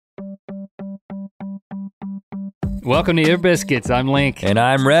Welcome to Your Biscuits. I'm Link. And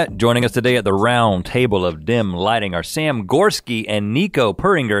I'm Rhett. Joining us today at the round table of dim lighting are Sam Gorski and Nico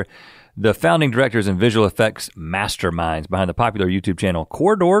Puringer, the founding directors and visual effects masterminds behind the popular YouTube channel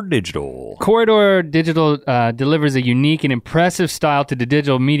Corridor Digital. Corridor Digital delivers a unique and impressive style to the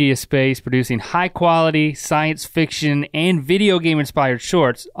digital media space, producing high quality science fiction and video game inspired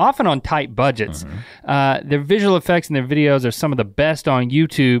shorts, often on tight budgets. Their visual effects and their videos are some of the best on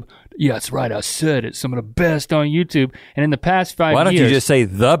YouTube. Yeah, that's right, I said it. Some of the best on YouTube. And in the past 5 years... Why don't you just say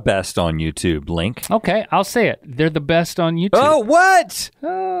the best on YouTube, Link? Okay, I'll say it. They're the best on YouTube. Oh, what?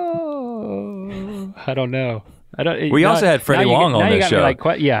 Oh, I don't know. We also had Freddie Wong on this show.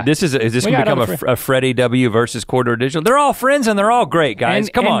 Yeah. Is this gonna become a Freddie W versus Corridor Digital? They're all friends and they're all great, guys.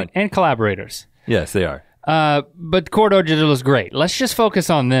 Come on. And collaborators. Yes, they are. But Corridor Digital is great. Let's just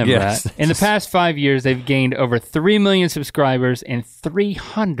focus on them, yes. Right? In the past 5 years, they've gained over 3 million subscribers and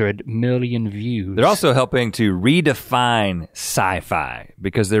 300 million views. They're also helping to redefine sci-fi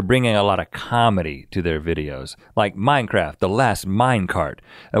because they're bringing a lot of comedy to their videos, like Minecraft, The Last Minecart,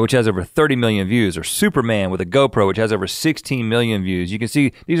 which has over 30 million views, or Superman with a GoPro, which has over 16 million views. You can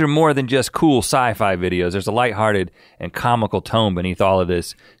see these are more than just cool sci-fi videos. There's a lighthearted and comical tone beneath all of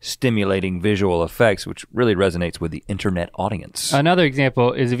this, stimulating visual effects, which really resonates with the internet audience. Another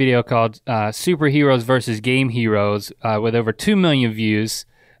example is a video called Superheroes versus Game Heroes with over 2 million views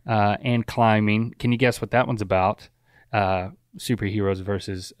and climbing. Can you guess what that one's about? Superheroes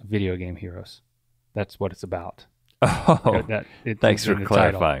versus video game heroes. That's what it's about. Oh, thanks for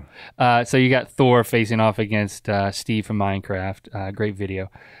clarifying. So you got Thor facing off against Steve from Minecraft. Great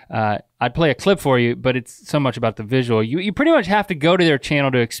video. I'd play a clip for you, but it's so much about the visual. You pretty much have to go to their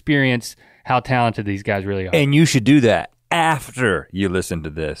channel to experience how talented these guys really are. And you should do that after you listen to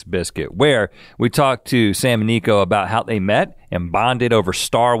this, Biscuit, where we talked to Sam and Nico about how they met and bonded over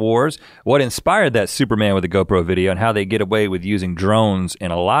Star Wars, what inspired that Superman with a GoPro video, and how they get away with using drones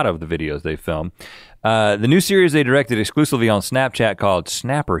in a lot of the videos they film. The new series they directed exclusively on Snapchat called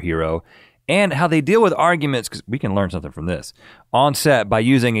Snapper Hero, and how they deal with arguments, because we can learn something from this, on set by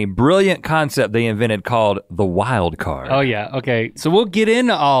using a brilliant concept they invented called the wild card. Oh yeah, okay. So we'll get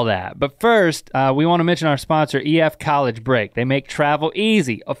into all that. But first, we want to mention our sponsor, EF College Break. They make travel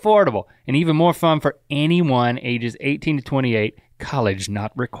easy, affordable, and even more fun for anyone ages 18 to 28, college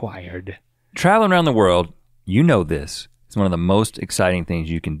not required. Traveling around the world, you know this. It's one of the most exciting things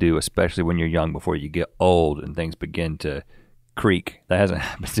you can do, especially when you're young before you get old and things begin to creak. That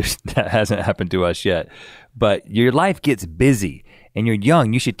hasn't happened to us yet. But your life gets busy and you're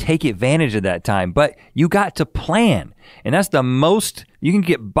young. You should take advantage of that time, but you got to plan. And that's the most, you can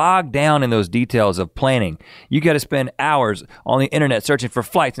get bogged down in those details of planning. You got to spend hours on the internet searching for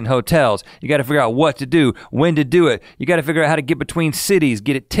flights and hotels. You got to figure out what to do, when to do it. You got to figure out how to get between cities,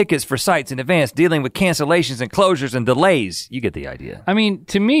 get tickets for sites in advance, dealing with cancellations and closures and delays. You get the idea. I mean,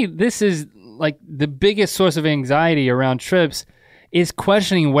 to me, this is like the biggest source of anxiety around trips is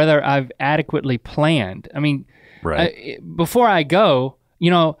questioning whether I've adequately planned. I mean, right. Before I go,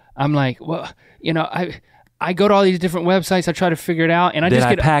 I'm like, well, I go to all these different websites, I try to figure it out, and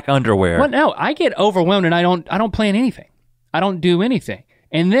I pack underwear. Well, no, I get overwhelmed and I don't plan anything. I don't do anything.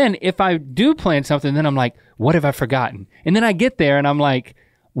 And then if I do plan something, then I'm like, what have I forgotten? And then I get there and I'm like,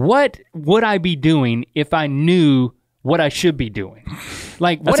 what would I be doing if I knew what I should be doing?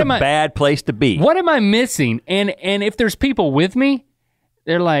 Like, that's a bad place to be. What am I missing? And if there's people with me,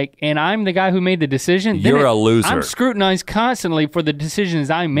 they're like, and I'm the guy who made the decision. You're a loser. I'm scrutinized constantly for the decisions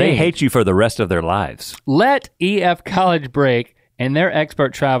I made. They hate you for the rest of their lives. Let EF College Break and their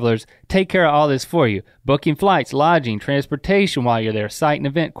expert travelers take care of all this for you. Booking flights, lodging, transportation while you're there, site and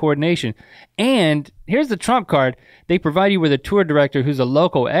event coordination. And here's the trump card. They provide you with a tour director who's a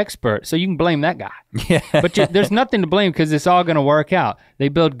local expert, so you can blame that guy. Yeah. But there's nothing to blame because it's all gonna work out. They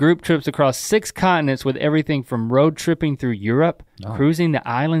build group trips across 6 continents with everything from road tripping through Europe, cruising the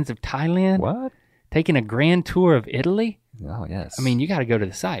islands of Thailand. What? Taking a grand tour of Italy. Oh, yes. I mean, you gotta go to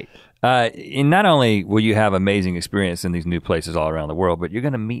the site. And not only will you have amazing experience in these new places all around the world, but you're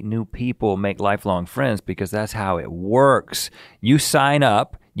gonna meet new people, make lifelong friends, because that's how it works. You sign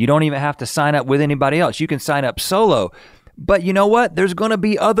up, you don't even have to sign up with anybody else. You can sign up solo. But you know what? There's gonna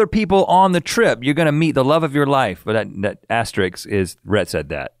be other people on the trip. You're gonna meet the love of your life. But that asterisk is, Rhett said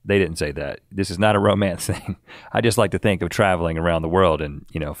that. They didn't say that. This is not a romance thing. I just like to think of traveling around the world and,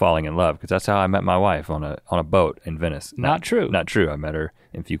 falling in love, because that's how I met my wife, on a boat in Venice. Not true. Not true. I met her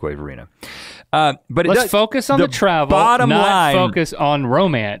in Fuquay Arena. But let's focus on the travel, bottom not line, focus on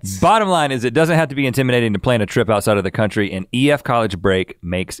romance. Bottom line is it doesn't have to be intimidating to plan a trip outside of the country, and EF College Break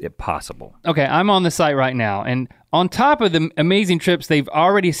makes it possible. Okay, I'm on the site right now, and on top of the amazing trips they've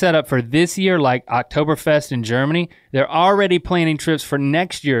already set up for this year, like Oktoberfest in Germany, they're already planning trips for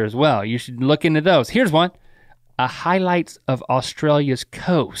next year as well. You should look into those. Here's one. A highlights of Australia's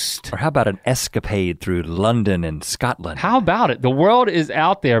coast. Or how about an escapade through London and Scotland? How about it? The world is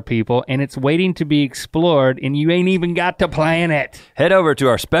out there, people, and it's waiting to be explored, and you ain't even got to plan it. Head over to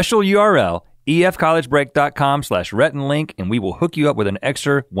our special URL, efcollegebreak.com/Rhett and link, and we will hook you up with an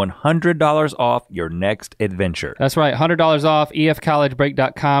extra $100 off your next adventure. That's right, $100 off,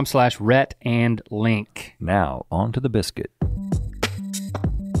 efcollegebreak.com/Rhett and link. Now, on to the biscuit.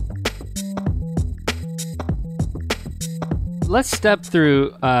 Let's step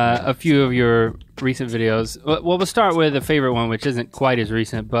through a few of your recent videos. Well, we'll start with a favorite one, which isn't quite as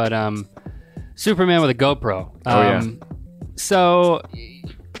recent, but Superman with a GoPro. So,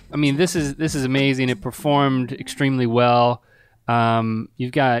 I mean, this is amazing. It performed extremely well.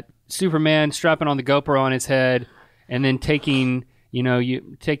 You've got Superman strapping on the GoPro on his head, and then taking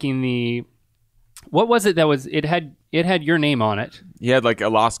the, what was it that was? It had your name on it. He had like a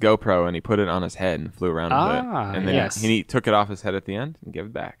lost GoPro and he put it on his head and flew around with it. And then he took it off his head at the end and gave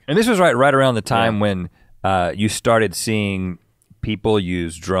it back. And this was right around the time when you started seeing people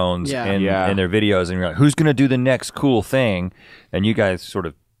use drones in their videos, and you're like, who's going to do the next cool thing? And you guys sort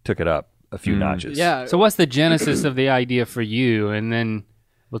of took it up a few notches. Yeah. So what's the genesis of the idea for you? And then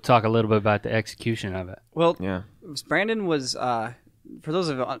we'll talk a little bit about the execution of it. Well, Brandon was... For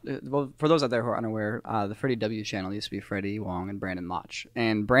those out there who are unaware, the Freddie W channel used to be Freddie Wong and Brandon Lotch,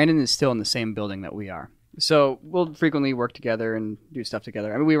 and Brandon is still in the same building that we are. So we'll frequently work together and do stuff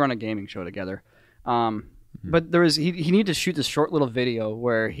together. I mean, we run a gaming show together. But he needed to shoot this short little video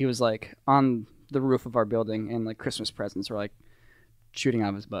where he was like on the roof of our building, and like Christmas presents were like shooting out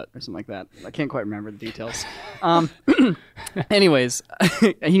of his butt or something like that. I can't quite remember the details. Anyways,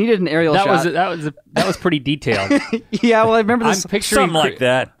 he needed an aerial shot. That was pretty detoiled. Yeah, well, I remember this. I'm picturing something like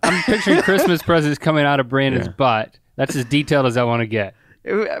that. I'm picturing Christmas presents coming out of Brandon's butt. That's as detailed as I want to get.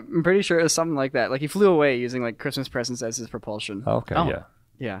 I'm pretty sure it was something like that. Like he flew away using like Christmas presents as his propulsion. Okay,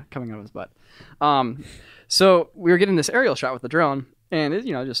 Yeah, coming out of his butt. So we were getting this aerial shot with the drone, and it,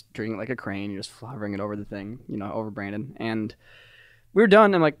 just treating it like a crane. You're just hovering it over the thing, over Brandon. And we were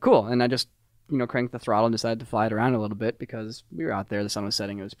done. I'm like, cool. And I just, cranked the throttle and decided to fly it around a little bit because we were out there. The sun was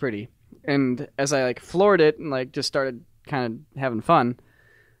setting. It was pretty. And as I like floored it and like just started kind of having fun,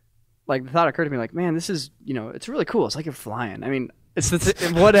 like the thought occurred to me like, man, this is, it's really cool. It's like you're flying. I mean, it's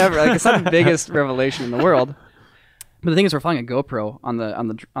whatever. Like it's not the biggest revelation in the world. But the thing is, we're flying a GoPro on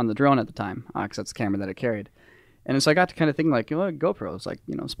the drone at the time because that's the camera that it carried. And so I got to kind of think like, GoPro is like,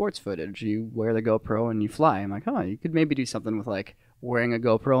 sports footage. You wear the GoPro and you fly. I'm like, you could maybe do something with like wearing a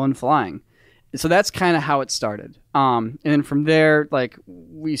GoPro and flying. So that's kind of how it started. And then from there, like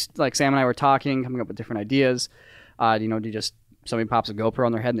Sam and I were talking, coming up with different ideas. Somebody pops a GoPro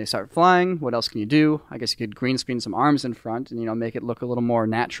on their head and they start flying. What else can you do? I guess you could green screen some arms in front and, make it look a little more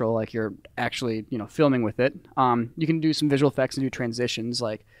natural, like you're actually, filming with it. You can do some visual effects and do transitions,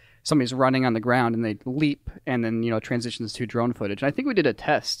 like somebody's running on the ground and they leap and then, transitions to drone footage. And I think we did a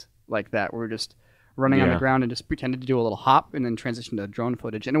test like that where we're just running on the ground and just pretended to do a little hop and then transition to drone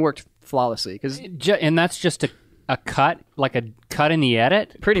footage. And it worked flawlessly. And that's just a cut, like a cut in the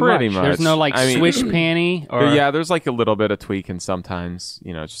edit? Pretty much. There's no swish panny? Or... Yeah, there's like a little bit of tweaking sometimes,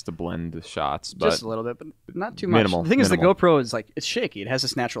 just to blend the shots. But just a little bit, but not too much. The thing is the GoPro is like, it's shaky. It has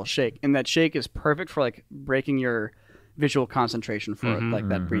this natural shake. And that shake is perfect for like breaking your visual concentration for like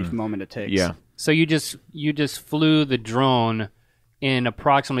that brief moment it takes. Yeah. So you just flew the drone in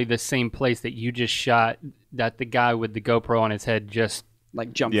approximately the same place that you just shot, that the guy with the GoPro on his head just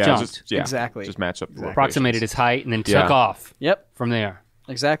like jumped. Exactly. Just match up. Approximated his height and then took off. Yep. From there.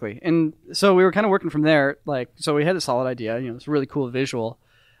 Exactly. And so we were kind of working from there. So we had a solid idea. It's a really cool visual.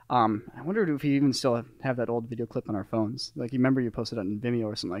 I wondered if we even still have that old video clip on our phones. Like, you remember you posted it on Vimeo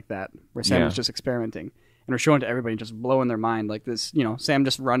or something like that, where Sam was just experimenting. And we're showing to everybody, just blowing their mind. Like this, Sam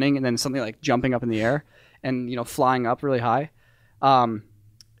just running and then something like jumping up in the air and, flying up really high.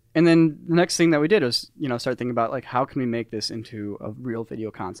 And then the next thing that we did was, start thinking about like, how can we make this into a real video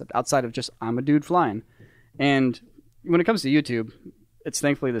concept outside of just, I'm a dude flying. And when it comes to YouTube, it's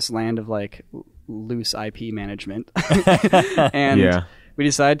thankfully this land of like loose IP management. And we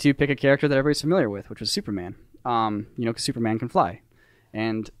decided to pick a character that everybody's familiar with, which was Superman. Because Superman can fly.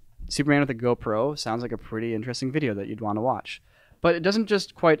 And Superman with a GoPro sounds like a pretty interesting video that you'd want to watch. But it doesn't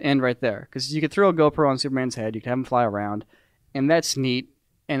just quite end right there, because you could throw a GoPro on Superman's head, you could have him fly around, and that's neat.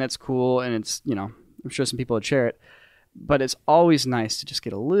 and it's cool, and it's, you know, I'm sure some people would share it. But it's always nice to just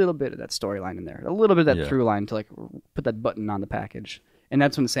get a little bit of that storyline in there, a little bit of that through line to like put that button on the package. And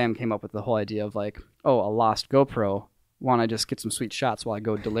that's when Sam came up with the whole idea of like, oh, a lost GoPro. Want to just get some sweet shots while I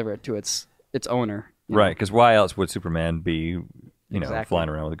go deliver it to its owner. Right, because why else would Superman be, flying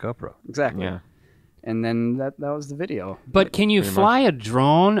around with a GoPro? Exactly. Yeah. And then that was the video. But can you fly a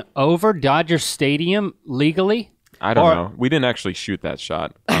drone over Dodger Stadium legally? I don't know. We didn't actually shoot that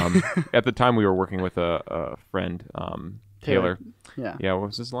shot. At the time, we were working with a friend, Taylor. Yeah. Yeah, what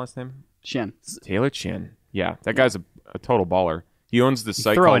was his last name? Chin. Taylor Chin. Yeah, that guy's a total baller. He owns this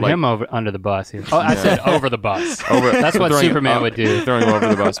site throwing called, him over under the bus here. Oh, I said over the bus. That's what Superman would do. Throwing him over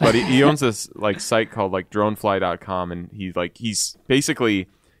the bus. But he owns this like site called like dronefly.com, and he's basically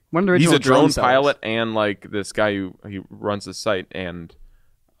he's a drone pilot and like this guy who he runs the site, and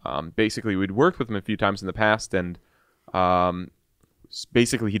basically we'd worked with him a few times in the past, and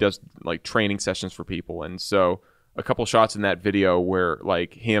basically he does like training sessions for people, and so a couple shots in that video where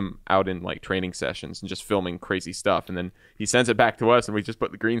like him out in like training sessions and just filming crazy stuff, and then he sends it back to us and we just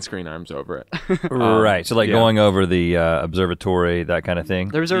put the green screen arms over it. Right, so like going over the observatory, that kind of thing.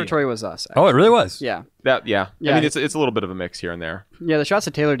 The observatory was us, actually. Oh, it really was? Yeah. I mean, it's a little bit of a mix here and there. Yeah, the shots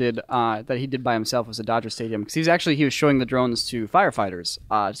that Taylor did, that he did by himself, was at Dodger Stadium, because he was showing the drones to firefighters,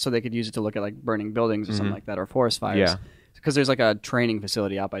 so they could use it to look at like burning buildings or something like that, or forest fires. Yeah. Because there's like a training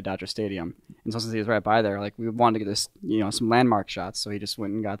facility out by Dodger Stadium, and so since he was right by there, like we wanted to get this, some landmark shots, so he just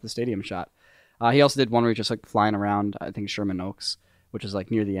went and got the stadium shot. He also did one where he just like flying around, I think Sherman Oaks, which is like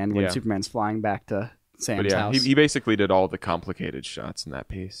near the end when Superman's flying back to Sam's house. He basically did all the complicated shots in that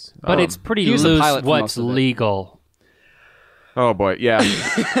piece. But it's pretty loose what's legal. Oh boy, yeah.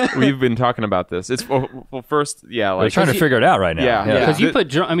 We've been talking about this. It's first, like we're trying to figure it out right now. Yeah, because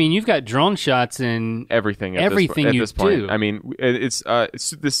you've got drone shots in everything. At this point. I mean, it's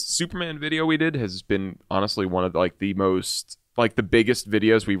this Superman video we did has been honestly one of like the most the biggest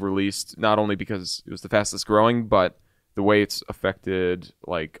videos we've released. Not only because it was the fastest growing, but the way it's affected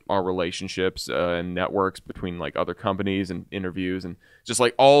like our relationships and networks between like other companies and interviews, and just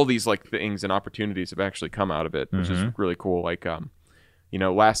like all these like things and opportunities have actually come out of it, which is really cool. Like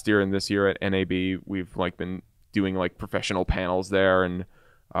last year and this year at NAB, we've like been doing like professional panels there, and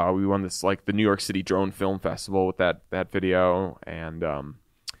we won this like the New York City Drone Film Festival with that video, and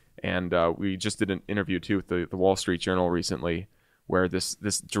we just did an interview too with the Wall Street Journal recently, where this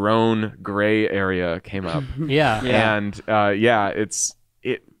drone gray area came up. And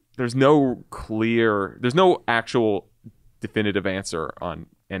there's no actual definitive answer on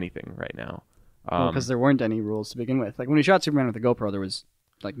anything right now. Because there weren't any rules to begin with. Like when we shot Superman with the GoPro, there was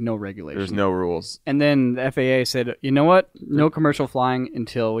like no regulation. There's no rules. And then the FAA said, you know what? No commercial flying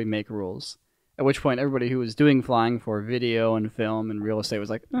until we make rules. At which point, everybody who was doing flying for video and film and real estate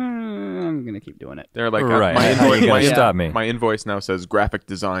was like, I'm going to keep doing it. They're like, my invoice now says graphic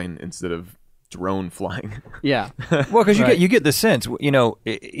design instead of drone flying. Yeah. Well, because you get the sense,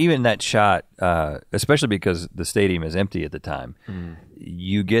 even that shot, especially because the stadium is empty at the time,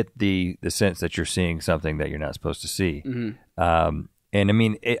 you get the sense that you're seeing something that you're not supposed to see. And I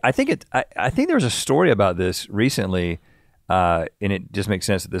mean, I think there was a story about this recently. And it just makes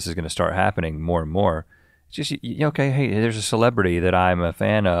sense that this is going to start happening more and more. It's just, okay, hey, there's a celebrity that I'm a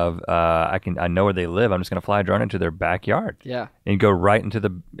fan of. I know where they live. I'm just going to fly a drone into their backyard. Yeah. And go right into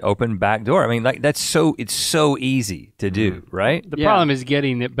the open back door. I mean, like it's so easy to do, right? The problem is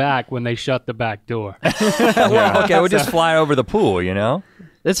getting it back when they shut the back door. Well, okay, we'll just fly over the pool,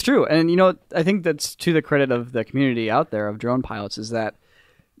 That's true. And, I think that's to the credit of the community out there of drone pilots, is that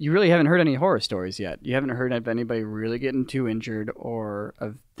you really haven't heard any horror stories yet. You haven't heard of anybody really getting too injured, or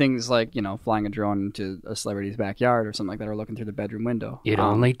of things like, flying a drone into a celebrity's backyard or something like that, or looking through the bedroom window. It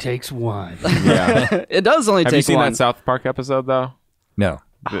only takes one. Yeah. It does only take one. Have you seen that South Park episode, though? No.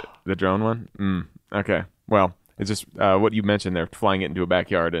 The drone one? Okay. Well, it's just what you mentioned there, flying it into a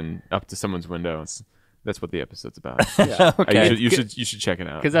backyard and up to someone's window. That's what the episode's about. Yeah. Okay. You should check it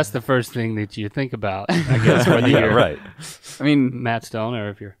out. Because that's the first thing that you think about, I guess, when you're right. I mean, Matt Stone,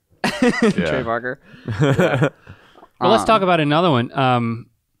 or if you're Trey Parker. Yeah. Well, let's talk about another one.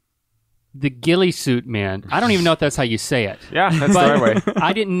 The ghillie suit man. I don't even know if that's how you say it. Yeah, that's the right way.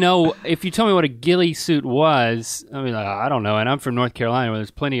 I didn't know. If you told me what a ghillie suit was, I mean, I don't know. And I'm from North Carolina, where there's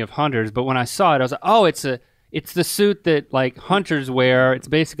plenty of hunters. But when I saw it, I was like, oh, it's the suit that like hunters wear. It's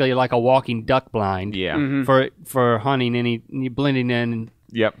basically like a walking duck blind. Yeah. For hunting, and you're blending in.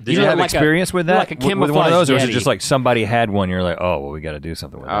 Yep. Did you have experience with that? Like a with one of those, or was it Yeti? just like somebody had one? You're like, oh, well, we got to do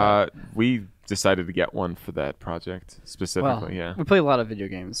something with that. We decided to get one for that project specifically. We play a lot of video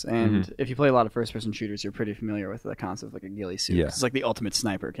games, and if you play a lot of first-person shooters, you're pretty familiar with the concept of like a ghillie suit. Yeah. It's like the ultimate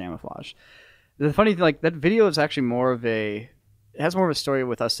sniper camouflage. The funny thing, like that video is actually it has more of a story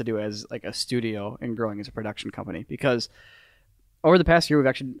with us to do as like a studio and growing as a production company, because over the past year we've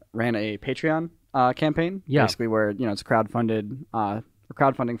actually ran a Patreon campaign, basically where it's crowdfunding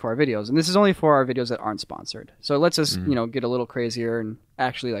for our videos, and this is only for our videos that aren't sponsored. So it lets us get a little crazier and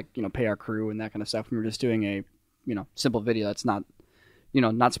actually like pay our crew and that kind of stuff when we're just doing a simple video that's not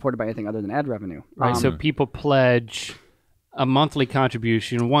not supported by anything other than ad revenue. Right. So people pledge a monthly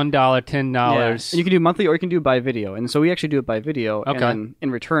contribution, $1, $10. Yeah. And you can do monthly or you can do by video. And so we actually do it by video. Okay. And then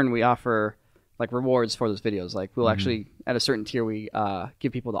in return, we offer like rewards for those videos. Like we'll actually, at a certain tier, we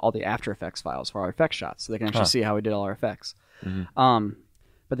give people all the After Effects files for our effects shots, so they can actually see how we did all our effects.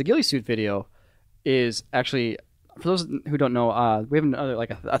 But the ghillie suit video is actually, for those who don't know, we have another like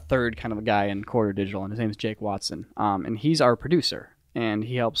a third kind of a guy in Quarter Digital, and his name is Jake Watson. And he's our producer, and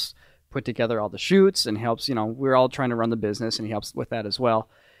he helps put together all the shoots and helps, we're all trying to run the business, and he helps with that as well.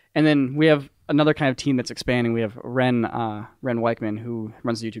 And then we have another kind of team that's expanding. We have Ren Weichman, who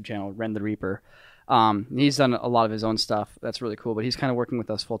runs the YouTube channel, Ren the Reaper. He's done a lot of his own stuff. That's really cool, but he's kind of working with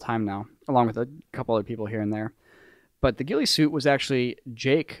us full time now, along with a couple other people here and there. But the ghillie suit was actually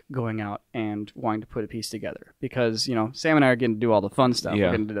Jake going out and wanting to put a piece together, because Sam and I are getting to do all the fun stuff.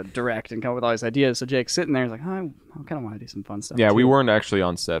 We're getting to direct and come up with all these ideas. So Jake's sitting there, he's like, I kind of want to do some fun stuff. Yeah, too. we weren't actually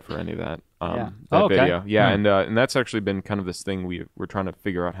on set for any of that. Video. Yeah, and that's actually been kind of this thing we're trying to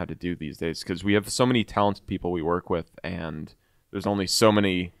figure out how to do these days, because we have so many talented people we work with, and there's only so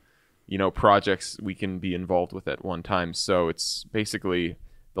many projects we can be involved with at one time. So it's basically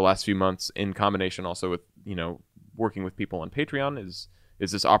the last few months, in combination also with working with people on Patreon, is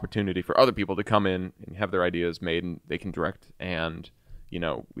this opportunity for other people to come in and have their ideas made, and they can direct, and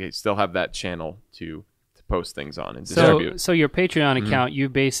we still have that channel to post things on and distribute. So your Patreon account, you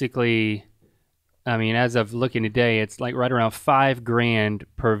basically, as of looking today, it's like right around $5,000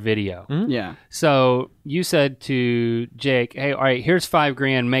 per video. Yeah. So you said to Jake, hey, all right, here's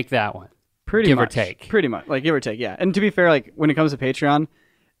 $5,000, make that one. Give or take. Pretty much, like give or take, yeah. And to be fair, like when it comes to Patreon,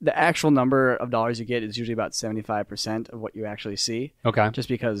 the actual number of dollars you get is usually about 75% of what you actually see. Okay. Just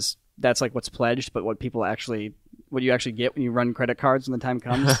because that's like what's pledged, but what you actually get when you run credit cards when the time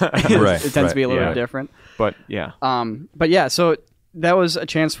comes, it tends to be a little bit different. But yeah. So that was a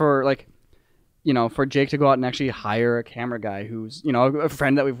chance for for Jake to go out and actually hire a camera guy who's, a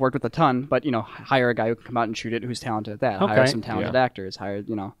friend that we've worked with a ton, but, hire a guy who can come out and shoot it who's talented at that. Okay. Hire some talented actors, I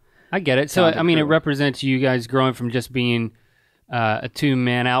get it. So, it represents you guys growing from just being a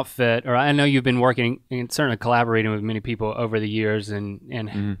two-man outfit, or I know you've been working and certainly collaborating with many people over the years,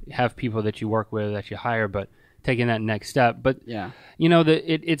 and have people that you work with that you hire, but taking that next step. But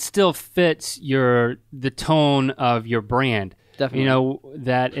it still fits the tone of your brand. Definitely.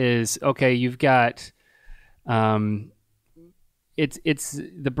 That is okay. You've got it's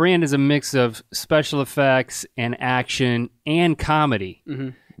the brand is a mix of special effects and action and comedy.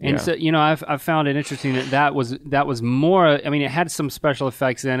 And so, I've found it interesting that was more. It had some special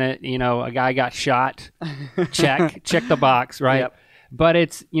effects in it. A guy got shot. Check the box, right? Yep. But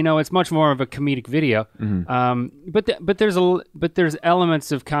it's it's much more of a comedic video. But there's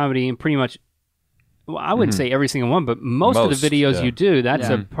elements of comedy in pretty much. Well, I wouldn't say every single one, but most of the videos you do, that's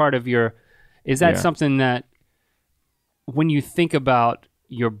a part of your. Is that something that when you think about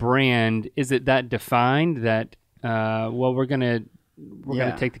your brand, is it that defined that we're gonna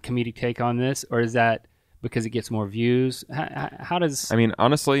take the comedic take on this, or is that because it gets more views? How does...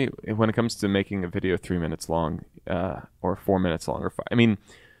 honestly, when it comes to making a video 3 minutes long, or 4 minutes long, or 5,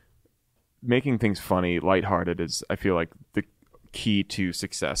 making things funny, lighthearted is, I feel like, the key to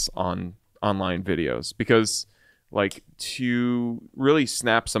success on online videos, because like to really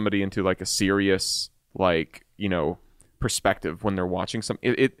snap somebody into like a serious perspective when they're watching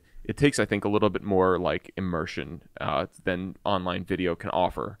it takes, I think, a little bit more like immersion than online video can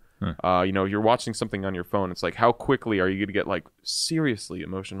offer. You're watching something on your phone. It's like, how quickly are you going to get like seriously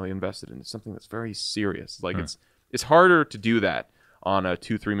emotionally invested into something that's very serious? Like it's harder to do that on a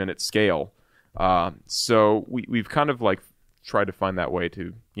 2-3 minute scale. So we've kind of like tried to find that way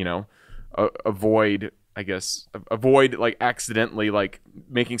to avoid like accidentally like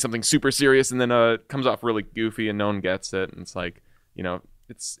making something super serious and then it comes off really goofy and no one gets it, and it's like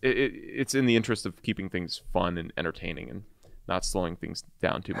it's in the interest of keeping things fun and entertaining and not slowing things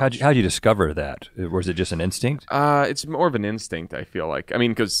down too much. How'd you discover that? Was it just an instinct? It's more of an instinct, I feel like.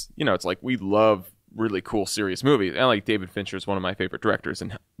 Because it's like we love really cool serious movies, and like David Fincher is one of my favorite directors,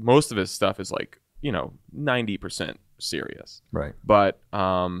 and most of his stuff is like 90% serious. Right. But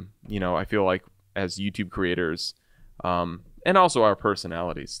I feel like as YouTube creators, and also our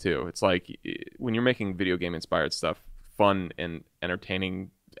personalities too, it's like when you're making video game inspired stuff, fun and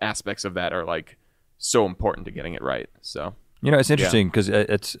entertaining aspects of that are like so important to getting it right. So it's interesting because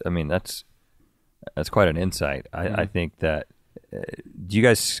that's quite an insight. I think that do you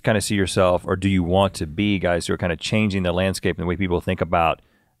guys kind of see yourself, or do you want to be guys who are kind of changing the landscape and the way people think about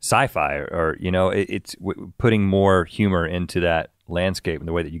sci-fi, or it's putting more humor into that landscape and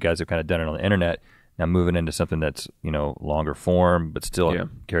the way that you guys have kind of done it on the internet, now moving into something that's longer form but still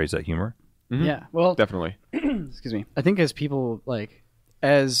carries that humor? Mm-hmm. Yeah, well, definitely. Excuse me. I think as people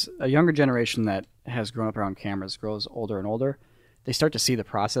as a younger generation that has grown up around cameras grows older and older, they start to see the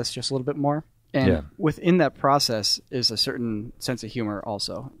process just a little bit more. And within that process is a certain sense of humor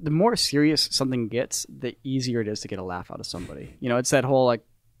also. The more serious something gets, the easier it is to get a laugh out of somebody. It's that whole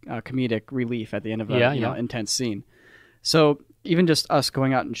comedic relief at the end of a intense scene. So even just us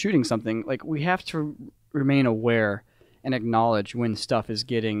going out and shooting something, we have to remain aware and acknowledge when stuff is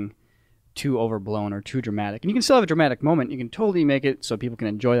getting too overblown or too dramatic. And you can still have a dramatic moment. You can totally make it so people can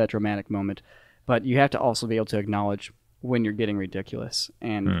enjoy that dramatic moment. But you have to also be able to acknowledge when you're getting ridiculous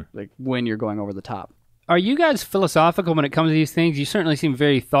and when you're going over the top. Are you guys philosophical when it comes to these things? You certainly seem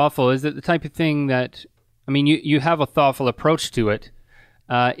very thoughtful. Is it the type of thing that, you have a thoughtful approach to it.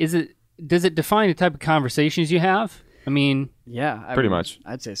 Does it define the type of conversations you have? Yeah, pretty much.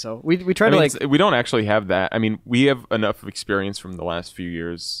 I'd say so. We try to we don't actually have that. We have enough experience from the last few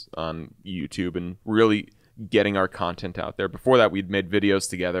years on YouTube and really getting our content out there. Before that, we'd made videos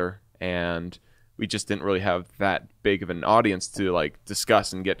together, and we just didn't really have that big of an audience to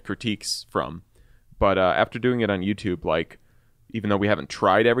discuss and get critiques from. But after doing it on YouTube, even though we haven't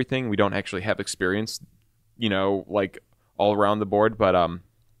tried everything, we don't actually have experience, all around the board. But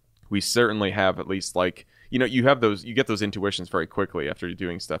we certainly have at least you get those intuitions very quickly after you're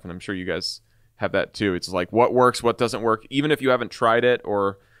doing stuff, and I'm sure you guys have that too. It's what works, what doesn't work, even if you haven't tried it,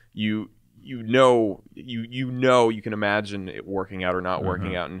 or you can imagine it working out or not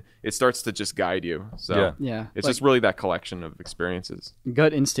working out, and it starts to just guide you. So it's just really that collection of experiences.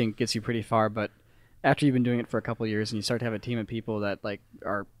 Gut instinct gets you pretty far, but after you've been doing it for a couple of years and you start to have a team of people that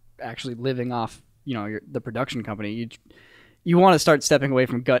are actually living off the production company, you want to start stepping away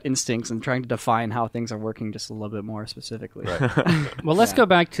from gut instincts and trying to define how things are working just a little bit more specifically. Right. Well, let's go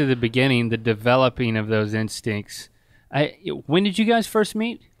back to the beginning, the developing of those instincts. When did you guys first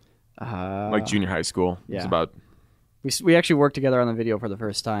meet? Junior high school. Yeah. It was about... We actually worked together on the video for the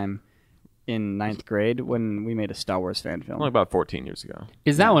first time in 9th grade when we made a Star Wars fan film. Only about 14 years ago.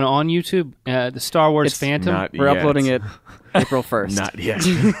 Is that one on YouTube? The Star Wars Phantom? We're uploading it April 1st. Not yet.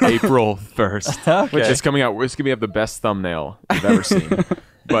 April 1st. Okay. Which is coming out. It's going to be the best thumbnail you've ever seen.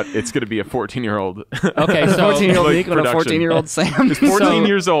 But it's going to be a 14-year-old. Okay, so 14-year-old Nick and a 14-year-old Sam. He's 14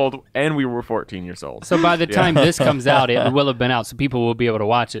 years old, and we were 14 years old. So by the time this comes out, it will have been out, so people will be able to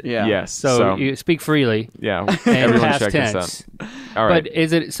watch it. Yeah. Yes. So you speak freely. Yeah. And Everyone past check tense. this out. All right. But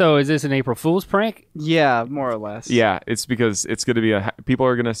is this an April Fool's prank? Yeah, more or less. Yeah, it's because it's going to be people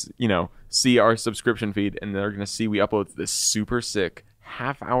are going to, see our subscription feed, and they're going to see we upload this super sick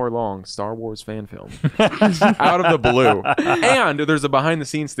half-hour-long Star Wars fan film out of the blue, and there's a behind the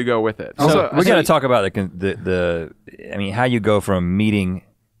scenes to go with it. So we're going to talk about how you go from meeting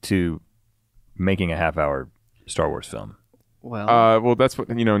to making a half-hour Star Wars film. Well, that's what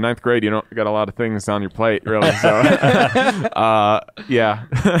 9th grade. You don't got a lot of things on your plate, really. So, yeah,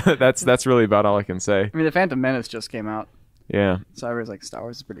 that's really about all I can say. The Phantom Menace just came out. Yeah. So I was like, Star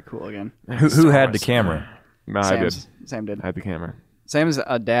Wars is pretty cool again. Who had the camera? No, I did. Sam did. I had the camera. Sam's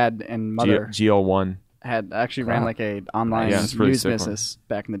dad and mother GL1 had actually ran a online news business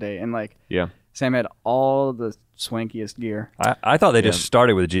back in the day, and Sam had all the swankiest gear. I thought they just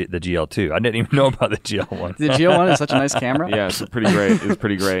started with the GL2. I didn't even know about the GL1. The GL1 is such a nice camera. Yeah, it's pretty great. It was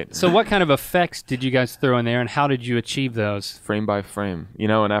pretty great. So what kind of effects did you guys throw in there, and how did you achieve those? Frame by frame.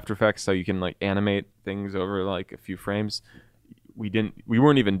 In After Effects, so you can animate things over a few frames. We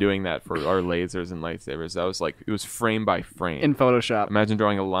weren't even doing that for our lasers and lightsabers. That was it was frame by frame in Photoshop. Imagine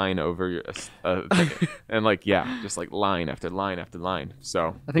drawing a line over your and just line after line after line.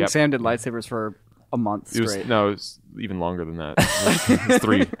 So I think Sam did lightsabers for a month straight. It was even longer than that. It was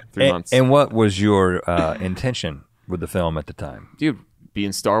three months. And what was your intention with the film at the time? Dude, be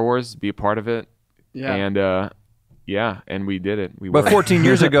in Star Wars, be a part of it. Yeah. And and we did it. But 14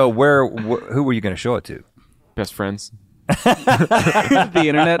 years ago, who were you going to show it to? Best friends. The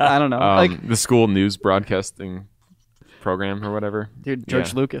internet? I don't know. The school news broadcasting program or whatever. Dude,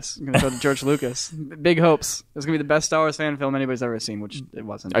 George Lucas. I'm going to show it to George Lucas. Big hopes. It's going to be the best Star Wars fan film anybody's ever seen, which it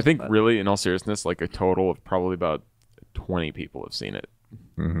wasn't. I think really, in all seriousness, a total of probably about 20 people have seen it.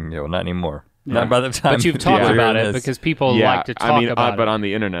 Yeah, well, not anymore. Not by the time. But you've talked about it because people like to talk about it. But on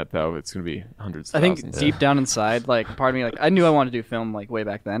the internet, though, it's going to be hundreds of I think thousands. deep down inside, like, part of me, like, I knew I wanted to do film, like, way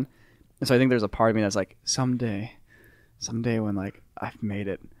back then. And so I think there's a part of me that's like, someday when, like, I've made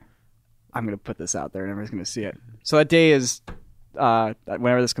it, I'm going to put this out there and everyone's going to see it. So that day is,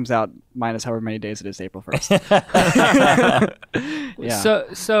 whenever this comes out, minus however many days it is, April 1st.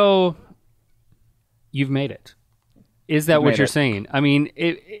 Yeah. So you've made it. Is that what you're saying? I mean,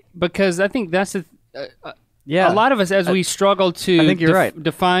 because I think that's a lot of us, as we struggle to I think you're right.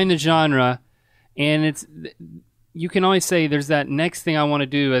 define the genre, and you can always say there's that next thing I want to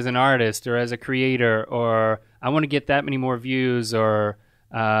do as an artist or as a creator, or I want to get that many more views or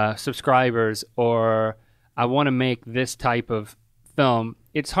subscribers, or I want to make this type of film.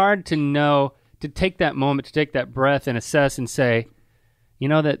 It's hard to know, to take that moment, to take that breath and assess and say, you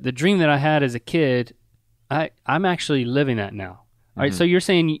know, that the dream that I had as a kid, I'm actually living that now. All right, so you're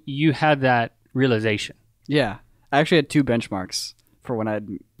saying you had that realization. Yeah. I actually had 2 benchmarks for when I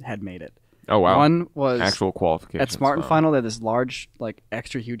had made it. Oh, wow. One was actual qualifications. At Smart and Final, they had this large, like,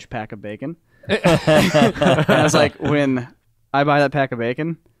 extra huge pack of bacon. And I was like, when I buy that pack of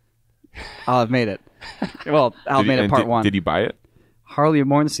bacon, I'll have made it. Well, I'll have made it part 1. Did you buy it? Harley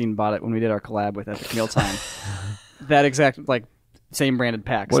Mornstein bought it when we did our collab with Epic Mealtime. That exact, like, same branded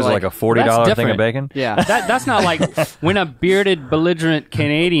pack. Was it like a $40 thing of bacon? Yeah. That's not like when a bearded, belligerent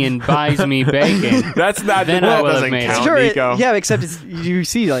Canadian buys me bacon. That's not. Then I will have made it. Sure, Nico. yeah, except you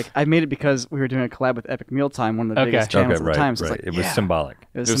see, like, I made it because we were doing a collab with Epic Mealtime, one of the biggest channels at the time. So it's like, it was symbolic.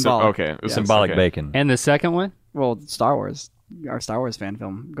 It was symbolic. It was symbolic bacon. And the second one? Well, Star Wars. Our Star Wars fan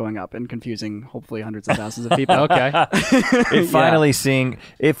film going up and confusing hopefully hundreds of thousands of people. Okay. It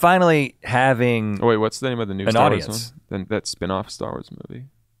finally having. Oh wait, what's the name of the new Star Wars one? That spin-off Star Wars movie.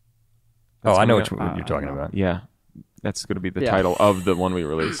 I know what you're talking about. Yeah, that's going to be the title of the one we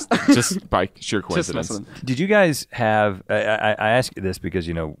released, just by sheer coincidence. Did you guys have? I ask you this because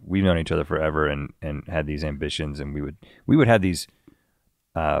we've known each other forever and had these ambitions, and we would have these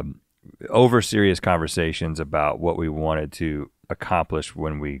over serious conversations about what we wanted to accomplish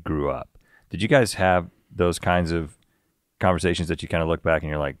when we grew up. Did you guys have those kinds of conversations that you kind of look back and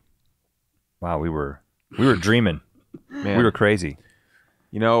you're like, wow, we were dreaming. Man. We were crazy.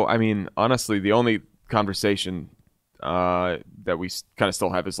 I mean, honestly, the only conversation that we kind of still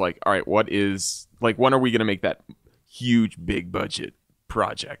have is like, all right, when are we going to make that huge, big budget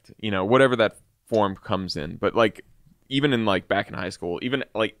project? Whatever that form comes in. But like, even in like back in high school, even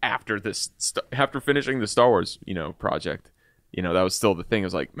like after finishing the Star Wars, project, that was still the thing. It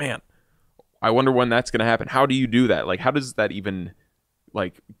was like, man, I wonder when that's going to happen. How do you do that? Like, how does that even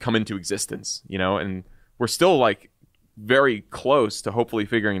like come into existence? And we're still like very close to hopefully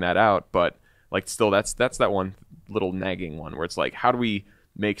figuring that out. But like, still, that's that one little nagging one where it's like, how do we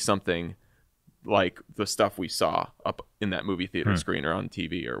make something like the stuff we saw up in that movie theater screen or on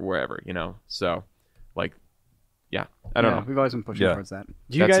TV or wherever, So like, yeah, I don't know. We've always been pushing towards that.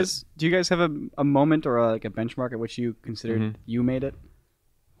 Do you guys have a moment or a benchmark at which you considered you made it?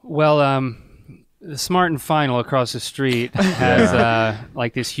 Well, the Smart and Final across the street has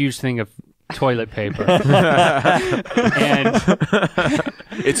like this huge thing of toilet paper, and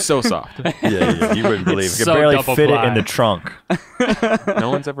it's so soft. Yeah, you wouldn't believe. You could barely fit it in the trunk. No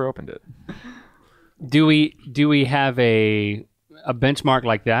one's ever opened it. Do we have a benchmark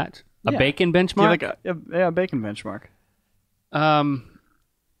like that? A bacon benchmark? A bacon benchmark.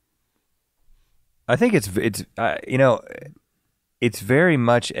 I think it's very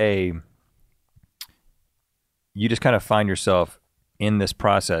much you just kind of find yourself in this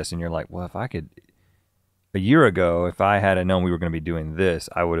process and you're like, well, a year ago, if I had known we were going to be doing this,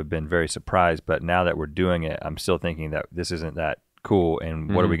 I would have been very surprised. But now that we're doing it, I'm still thinking that this isn't that cool.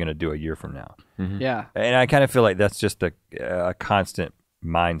 And what are we going to do a year from now? Mm-hmm. Yeah. And I kind of feel like that's just a constant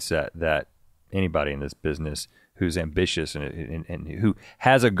mindset that anybody in this business who's ambitious and who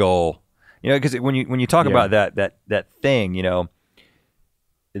has a goal, because when you talk about that thing,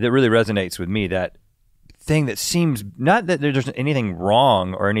 that really resonates with me, that thing that seems, not that there's anything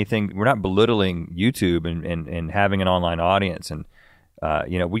wrong or anything, we're not belittling YouTube and having an online audience, and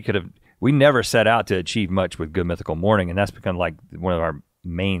we never set out to achieve much with Good Mythical Morning, and that's become like one of our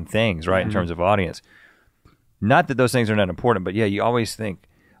main things, right, in terms of audience. Not that those things are not important, but you always think,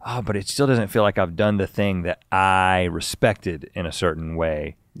 but it still doesn't feel like I've done the thing that I respected in a certain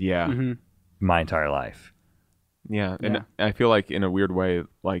way. Yeah. Mm-hmm. My entire life. Yeah, and I feel like in a weird way,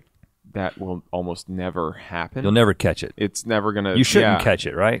 like that will almost never happen. You'll never catch it. It's never gonna. You shouldn't catch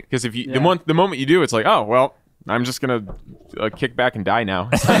it, right? Because if you the moment you do, it's like, oh well, I'm just gonna kick back and die now.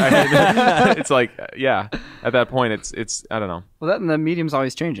 It's like, yeah. At that point, it's I don't know. Well, that and the medium's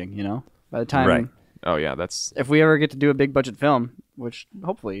always changing. By the time. Right. Oh yeah, that's. If we ever get to do a big budget film, which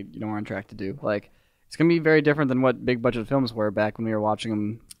hopefully we're on track to do, it's gonna be very different than what big budget films were back when we were watching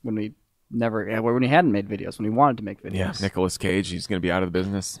them when we hadn't made videos, when we wanted to make videos. Yeah, Nicolas Cage, he's gonna be out of the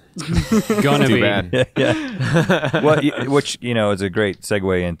business. Gonna Too be. bad. Yeah. Well, which is a great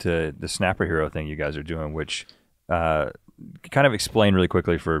segue into the Snapper Hero thing you guys are doing, which kind of explain really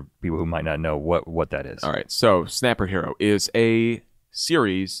quickly for people who might not know what that is. All right, so Snapper Hero is a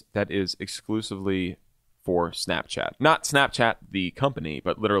series that is exclusively for Snapchat. Not Snapchat the company,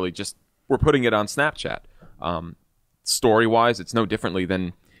 but literally just we're putting it on Snapchat. Story-wise, it's no differently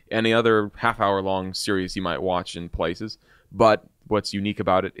than any other half-hour long series you might watch in places. But what's unique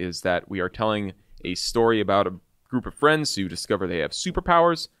about it is that we are telling a story about a group of friends who discover they have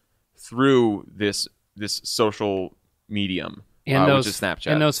superpowers through this social medium, which is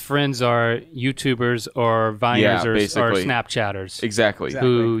Snapchat. And those friends are YouTubers or Viners or Snapchatters. Exactly.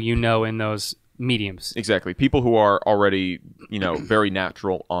 Who in those mediums. Exactly. People who are already, very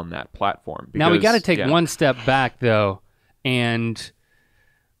natural on that platform. Because, now we got to take one step back though, and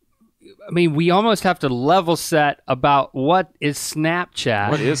we almost have to level set about what is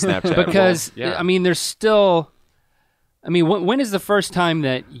Snapchat. What is Snapchat? Because there's still. When is the first time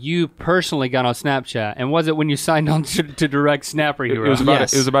that you personally got on Snapchat? And was it when you signed on to direct Snapper Hero? It was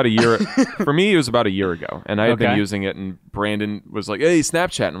about a year. For me, it was about a year ago. And I had been using it, and Brandon was like, hey,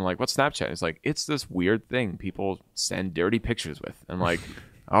 Snapchat. And I'm like, what's Snapchat? He's like, it's this weird thing people send dirty pictures with. I'm like,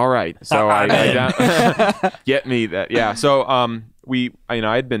 all right. So I get me that. Yeah. So I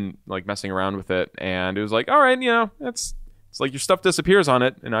had been messing around with it, and it was like, all right, it's like your stuff disappears on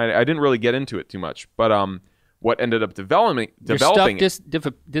it. And I didn't really get into it too much. But what ended up developing your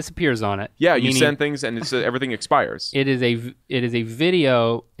stuff disappears on it. Yeah, you send things and it's everything expires. It is a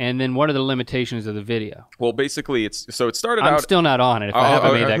video, and then what are the limitations of the video? Well, basically, it started out. I'm still not on it. If I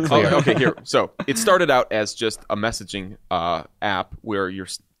haven't made that clear. Okay, here. So it started out as just a messaging app where your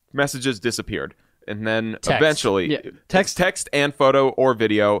messages disappeared, and then eventually text and photo or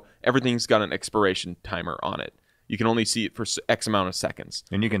video, everything's got an expiration timer on it. You can only see it for X amount of seconds.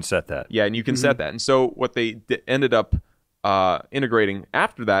 And you can set that. Yeah, and you can set that. And so what they ended up integrating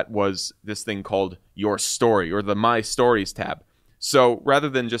after that was this thing called Your Story, or the My Stories tab. So rather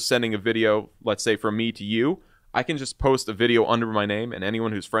than just sending a video, let's say from me to you, I can just post a video under my name, and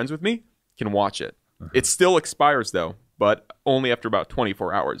anyone who's friends with me can watch it. It still expires, though, but only after about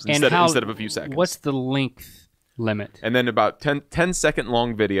 24 hours instead of a few seconds. What's the length limit? And then about 10-second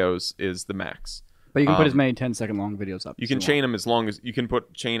long videos is the max. But you can put as many 10-second long videos up. You can chain them as long as you can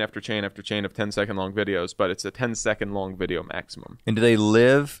put chain after chain after chain of 10-second long videos, but it's a 10-second long video maximum. And do they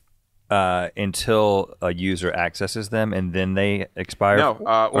live until a user accesses them and then they expire? No.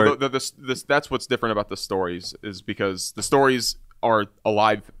 That's what's different about the stories, is because the stories are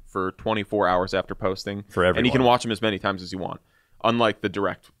alive for 24 hours after posting. For everyone. And you can watch them as many times as you want, unlike the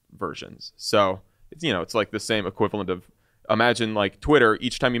direct versions. So, it's like the same equivalent of, imagine like Twitter,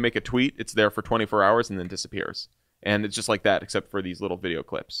 each time you make a tweet, it's there for 24 hours and then disappears. And it's just like that, except for these little video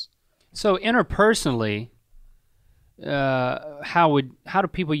clips. So interpersonally, how do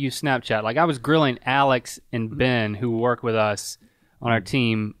people use Snapchat? Like I was grilling Alex and Ben, who work with us on our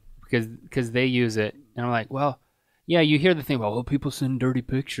team, because they use it. And I'm like, well, yeah, you hear the thing about, people send dirty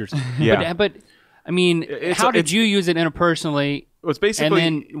pictures. Yeah. But how did you use it interpersonally? It's basically...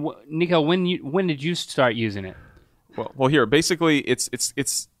 And then, Nico, when did you start using it? Well, here, basically, it's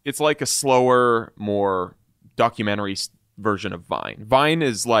like a slower, more documentary version of Vine. Vine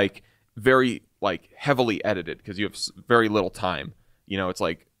is very heavily edited because you have very little time. It's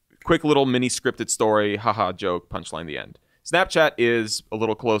like quick little mini scripted story, haha, joke, punchline, the end. Snapchat is a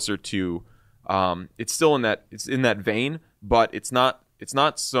little closer to, it's in that vein, but it's not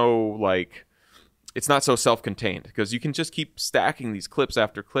so self-contained, because you can just keep stacking these clips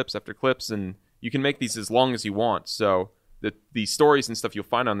after clips after clips, and you can make these as long as you want. So the stories and stuff you'll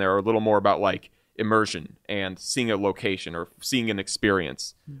find on there are a little more about immersion and seeing a location or seeing an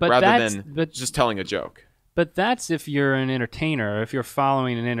experience, rather than just telling a joke. But that's if you're an entertainer, if you're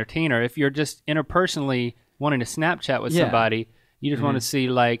following an entertainer. If you're just interpersonally wanting to Snapchat with somebody, you just want to see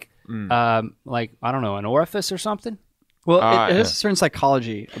I don't know, an orifice or something. Well, it has a certain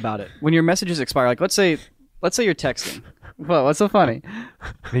psychology about it. When your messages expire, let's say you're texting. Well, what's so funny?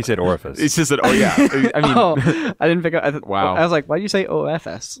 He said orifice. He just said, oh, yeah. I didn't pick up. Wow. I was like, why do you say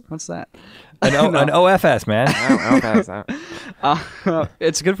OFS? What's that? An OFS, man.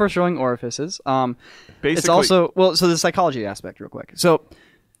 It's good for showing orifices. Basically, it's also, so the psychology aspect real quick. So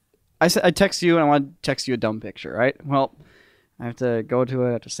I text you and I want to text you a dumb picture, right? Well, I have to go to it,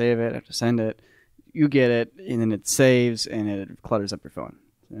 I have to save it, I have to send it. You get it, and then it saves, and it clutters up your phone.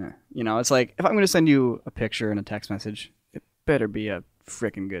 Yeah. You know, it's like, if I'm going to send you a picture and a text message, it better be a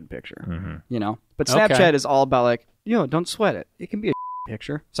freaking good picture, you know? But Snapchat is all about like, you know, don't sweat it. It can be a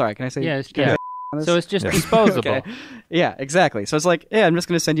picture. Sorry, can I say? Yeah. So it's just disposable. Okay. Yeah, exactly. So it's like, yeah, I'm just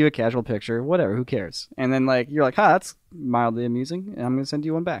going to send you a casual picture, whatever, who cares? And then like, you're like, that's mildly amusing, and I'm going to send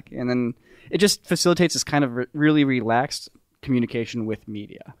you one back. And then it just facilitates this kind of really relaxed communication with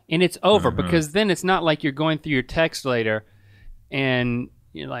media. And it's over because then it's not like you're going through your text later and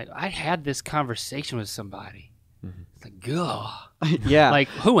you're like, I had this conversation with somebody. It's like, ugh. Yeah. Like,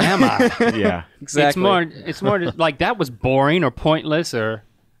 who am I? Yeah, exactly. It's more just like that was boring or pointless or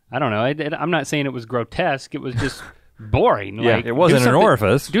I don't know. I'm not saying it was grotesque. It was just boring. Yeah, like, it wasn't an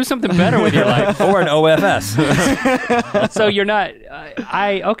orifice. Do something better with your life. Or an OFS. So you're not.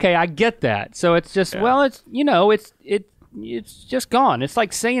 I get that. So it's just it's just gone. It's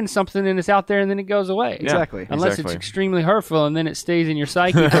like saying something and it's out there and then it goes away. Exactly. Unless it's extremely hurtful and then it stays in your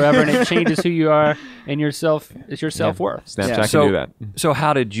psyche forever and it changes who you are and your self-worth. Snapchat can do that. So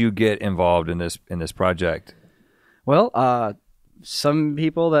how did you get involved in this project? Well, some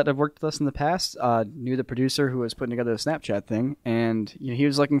people that have worked with us in the past knew the producer who was putting together the Snapchat thing, and he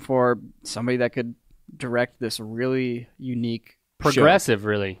was looking for somebody that could direct this really unique progressive show.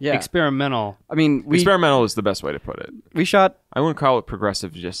 Really. Yeah. Experimental. I mean, experimental is the best way to put it. We shot. I wouldn't call it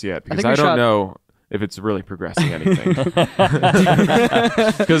progressive just yet because I don't know if it's really progressing anything.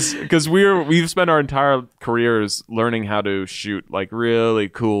 Because we've spent our entire careers learning how to shoot like really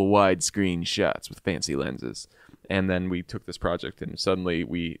cool widescreen shots with fancy lenses. And then we took this project and suddenly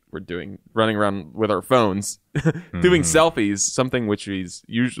we were running around with our phones doing selfies, something which is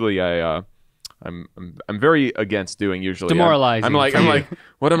usually I'm very against doing usually. Demoralizing. I'm like,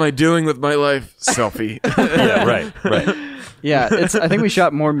 what am I doing with my life? Selfie. Yeah, right. Yeah, I think we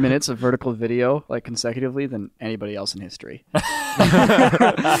shot more minutes of vertical video like consecutively than anybody else in history. And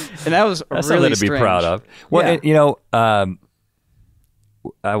that was That's really something to be proud of. Well, I'll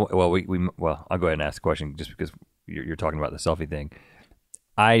go ahead and ask the question just because you're talking about the selfie thing.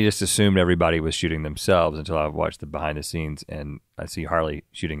 I just assumed everybody was shooting themselves until I watched the behind the scenes and I see Harley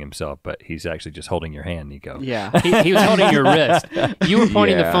shooting himself, but he's actually just holding your hand, Nico. Yeah. He was holding your wrist. You were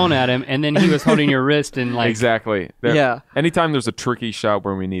pointing the phone at him and then he was holding your wrist and like... Exactly. Anytime there's a tricky shot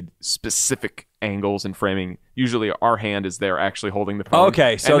where we need specific angles and framing, usually our hand is there actually holding the phone.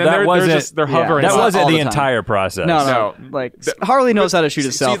 Okay, so that wasn't... They're hovering. That wasn't the time. entire process. No. Like, Harley knows how to shoot a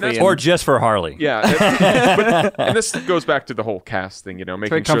selfie. Or just for Harley. Yeah. And this goes back to the whole cast thing, making it's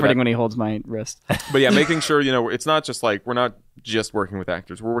very comforting when he holds my wrist. But yeah, making sure, it's not just like, we're not just working with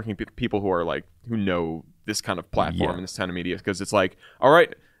actors. We're working with people who are like, who know this kind of platform and this kind of media. Because it's like, all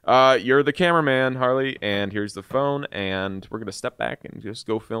right, you're the cameraman, Harley, and here's the phone, and we're going to step back and just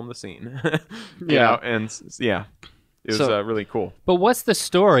go film the scene. It was really cool. But what's the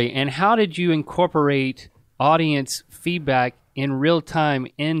story, and how did you incorporate audience feedback in real time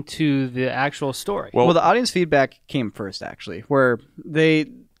into the actual story? Well, the audience feedback came first, actually, where the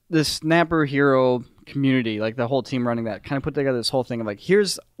Snapper Hero community, like the whole team running that, kind of put together this whole thing of like,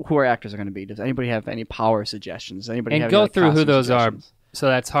 here's who our actors are going to be. Does anybody have any power suggestions? Does anybody have go any, through who those suggestions? are. So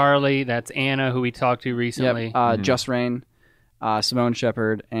that's Harley, that's Anna, who we talked to recently. Yep. Just Rain, Simone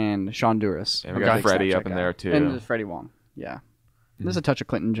Shepard, and Sean Duras. And we got Freddie up in there too. And Freddie Wong. Yeah. There's a touch of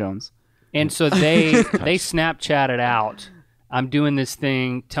Clinton Jones. And so they Snapchatted out, I'm doing this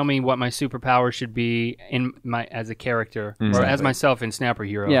thing, tell me what my superpower should be as a character, or as myself in Snapper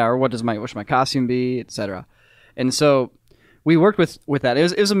Hero. Yeah, or what should my costume be, etc. And so we worked with that.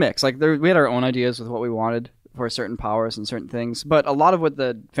 It was a mix. Like we had our own ideas with what we wanted for certain powers and certain things, but a lot of what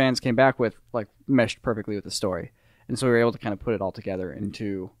the fans came back with like meshed perfectly with the story. And so we were able to kind of put it all together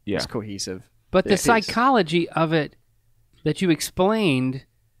into this cohesive. But the psychology of it that you explained,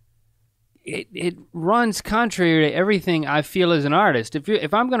 it runs contrary to everything I feel as an artist.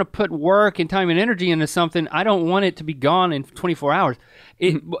 If I'm going to put work and time and energy into something, I don't want it to be gone in 24 hours.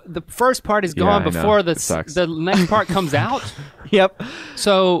 The first part is gone before the next part comes out. Yep.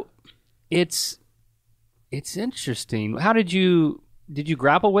 So it's interesting. How did you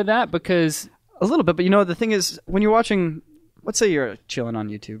grapple with that? Because a little bit, but the thing is, when you're watching, let's say you're chilling on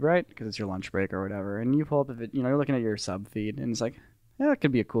YouTube, right? Because it's your lunch break or whatever, and you pull up you're looking at your sub feed, and it's like, that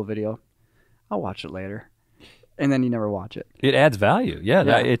could be a cool video. I'll watch it later, and then you never watch it. It adds value, yeah.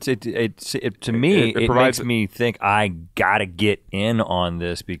 To me, it makes me think I gotta get in on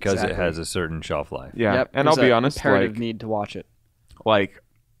this because it has a certain shelf life. Yeah, yep. And I'll be honest, imperative need to watch it. Like,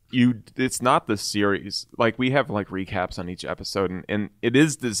 it's not the series. Like we have like recaps on each episode, and it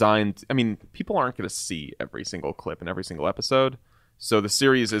is designed. I mean, people aren't going to see every single clip in every single episode, so the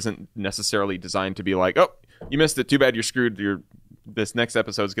series isn't necessarily designed to be like, oh, you missed it, too bad, you're screwed. This next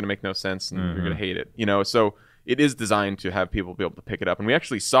episode is going to make no sense, and you're going to hate it. So it is designed to have people be able to pick it up, and we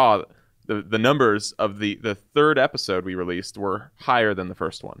actually saw the numbers of the third episode we released were higher than the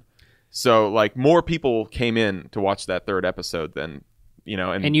first one. So like more people came in to watch that third episode than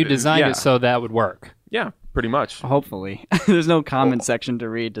and you designed it so that would work. Yeah, pretty much. Hopefully. There's no comment section to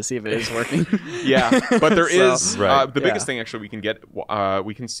read to see if it is working. Yeah, but there is right. The biggest thing actually we can get.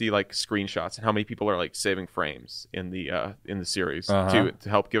 We can see like screenshots and how many people are like saving frames in the series to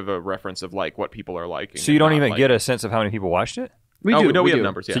help give a reference of like what people are liking. So you don't even get a sense of how many people watched it? We do. We have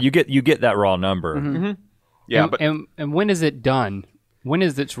numbers. Yeah. So you get that raw number. Mm-hmm. Yeah, and when is it done? When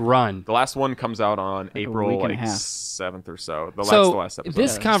is its run? The last one comes out on April 7th or so. That's the last episode.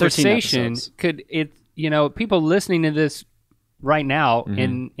 This conversation could people listening to this right now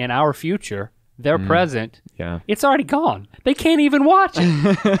in our future, their present. Yeah. It's already gone. They can't even watch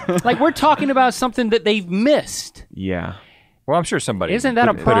it. Like we're talking about something that they've missed. Yeah. Well, I'm sure somebody isn't that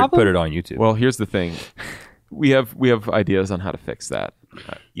a problem? Put it on YouTube. Well, here's the thing. We have ideas on how to fix that.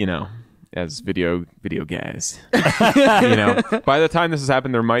 As video guys. By the time this has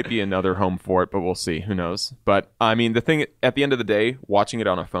happened, there might be another home for it, but we'll see. Who knows? But I mean, the thing at the end of the day, watching it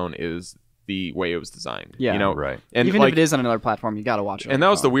on a phone is the way it was designed. Yeah, right. And even if it is on another platform, you got to watch it. And that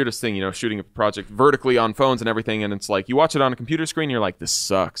was the weirdest thing, shooting a project vertically on phones and everything. And it's like you watch it on a computer screen, you're like, this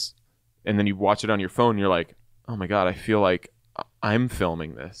sucks. And then you watch it on your phone, you're like, oh my god, I feel like I'm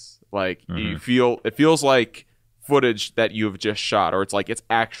filming this. Like it feels like footage that you've just shot, or it's like it's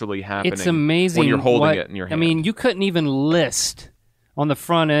actually happening. It's amazing when you're holding it in your hand. I mean, you couldn't even list on the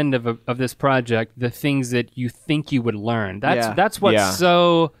front end of this project the things that you think you would learn. That's what's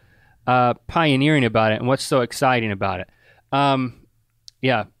so pioneering about it, and what's so exciting about it. That's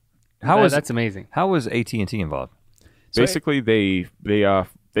amazing. How was AT&T involved? Basically, they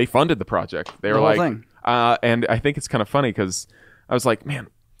funded the project. They were the like, whole thing. And I think it's kind of funny because I was like, man.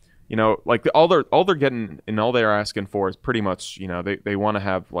 Like all they're getting and all they're asking for is pretty much, they want to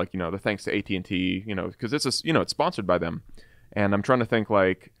have like, the thanks to AT&T, because it's it's sponsored by them. And I'm trying to think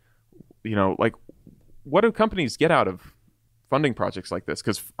like, like what do companies get out of funding projects like this?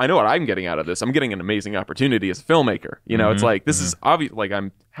 Because I know what I'm getting out of this. I'm getting an amazing opportunity as a filmmaker. It's like, this is obvious. Like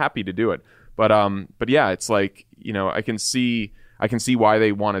I'm happy to do it. But yeah, it's like, I can see why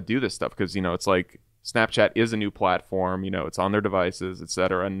they want to do this stuff because, it's like, Snapchat is a new platform, it's on their devices,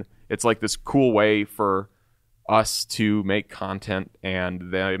 etc. And it's like this cool way for us to make content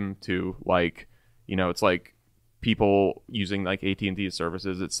and them to like, it's like people using like AT&T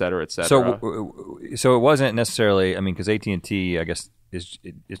services, etc., etc. So it wasn't necessarily, because AT&T, I guess, it's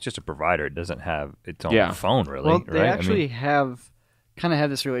just a provider. It doesn't have its own phone, really. Well, they right? actually have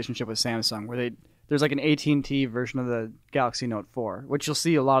this relationship with Samsung where there's like an AT&T version of the Galaxy Note 4, which you'll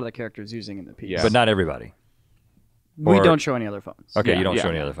see a lot of the characters using in the piece. Yeah. But not everybody. We don't show any other phones. Okay, you don't show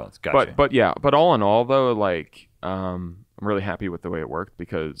any other phones. Gotcha. But all in all, though, like I'm really happy with the way it worked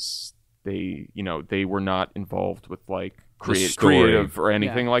because they were not involved with like creative or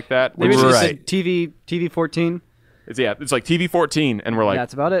anything like that. They just said TV 14. It's like TV 14, and we're like,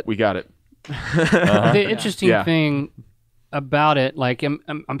 that's about it. We got it. The interesting thing about it, like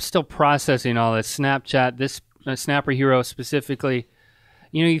I'm still processing all this Snapchat, this Snapper Hero specifically.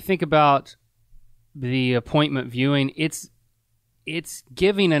 You think about the appointment viewing. It's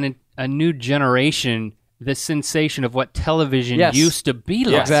giving a new generation the sensation of what television used to be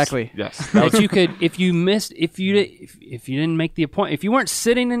like. Exactly. Yes. That you could, if you didn't make the appointment, if you weren't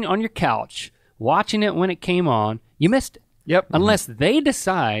sitting on your couch watching it when it came on, you missed it. Yep. Unless they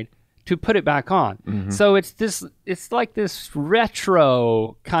decide to put it back on. Mm-hmm. So it's like this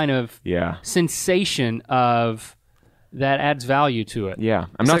retro kind of sensation of that adds value to it. Yeah.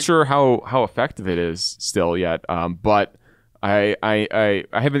 I'm not sure how effective it is still yet. But I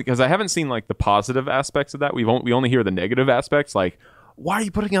haven't, because I haven't seen like the positive aspects of that. We only hear the negative aspects, like, why are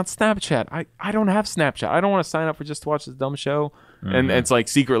you putting out Snapchat? I don't have Snapchat. I don't want to sign up for just to watch this dumb show. Mm-hmm. And it's like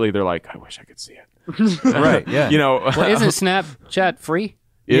secretly they're like, I wish I could see it. Right. Yeah. Well, isn't Snapchat free?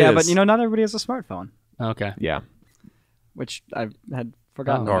 But not everybody has a smartphone. Okay. Yeah. Which I had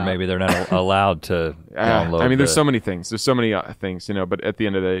forgotten or about. maybe they're not allowed to download. There's so many things. There's so many things, but at the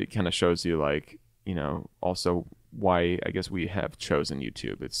end of the day, it kind of shows you like, also why I guess we have chosen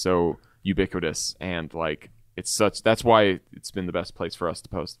YouTube. It's so ubiquitous and like that's why it's been the best place for us to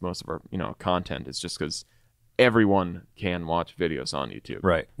post most of our content. It's just because everyone can watch videos on YouTube.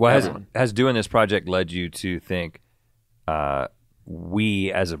 Right. Well, has doing this project led you to think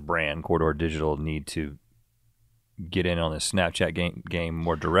we as a brand, Corridor Digital, need to get in on this Snapchat game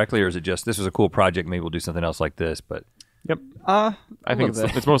more directly, or is it just this was a cool project, maybe we'll do something else like this? But yep, I think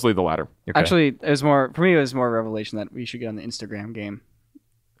it's mostly the latter. Okay. Actually, it was more for me. It was more a revelation that we should get on the Instagram game.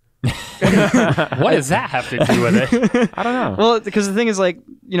 What does that have to do with it? I don't know. Well, because the thing is, like,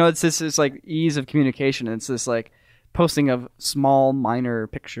 it's this like ease of communication. And it's this like posting of small, minor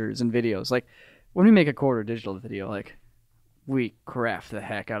pictures and videos. Like when we make a Corridor Digital video, like we craft the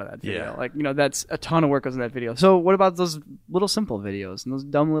heck out of that video. Yeah. Like that's a ton of work goes in that video. So what about those little simple videos and those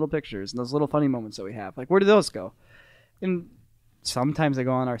dumb little pictures and those little funny moments that we have? Like where do those go? And sometimes they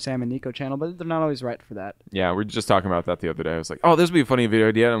go on our Sam and Nico channel, but they're not always right for that. Yeah, we were just talking about that the other day. I was like, oh, this would be a funny video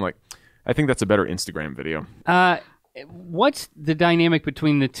idea. And I'm like, I think that's a better Instagram video. What's the dynamic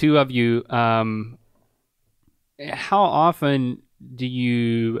between the two of you? How often do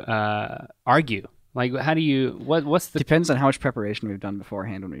you argue? Like, how do you? What's the? Depends on how much preparation we've done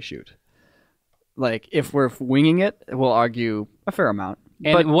beforehand when we shoot. Like, if we're winging it, we'll argue a fair amount.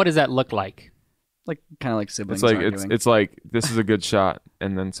 And but what does that look like? Like kind of like siblings. It's like arguing. it's like this is a good shot,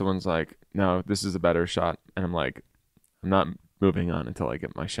 and then someone's like, no, this is a better shot, and I'm like, I'm not moving on until I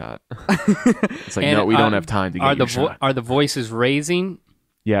get my shot. It's like, no, we don't have time to get your shot. Are the voices raising?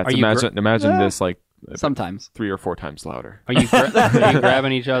 Yeah, imagine this like sometimes 3 or 4 times louder. Are you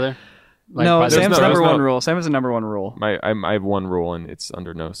grabbing each other? Like, no, Sam's number one rule. Sam has a number one rule. I have one rule, and it's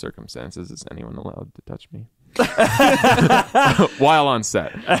under no circumstances is anyone allowed to touch me. While on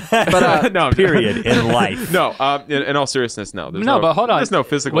set. But no, period in life. No, in all seriousness, no. But hold on. There's no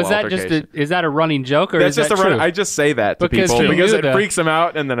physical altercation. Is that a running joke, or that's is that just true? I just say that to people because it freaks them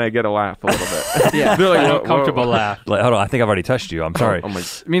out, and then I get a laugh a little bit. Yeah, they're like, an uncomfortable laugh. Like, hold on, I think I've already touched you. I'm sorry.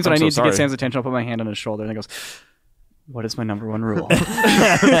 It means when I need to get Sam's attention, I'll put my hand on his shoulder, and he goes, what is my number one rule?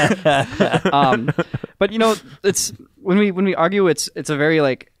 But it's when we argue, it's a very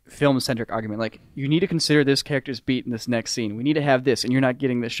like film-centric argument. Like, you need to consider this character's beat in this next scene. We need to have this, and you're not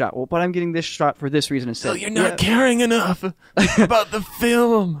getting this shot. Well, but I'm getting this shot for this reason instead. So you're not caring enough about the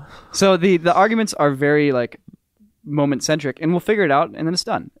film. So the arguments are very like moment-centric, and we'll figure it out, and then it's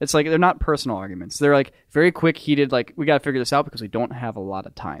done. It's like they're not personal arguments. They're like very quick, heated. Like, we got to figure this out because we don't have a lot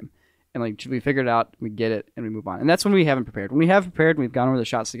of time. And like we figure it out, we get it, and we move on. And that's when we haven't prepared. When we have prepared, and we've gone over the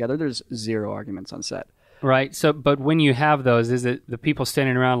shots together. There's zero arguments on set. Right. So, but when you have those, is it the people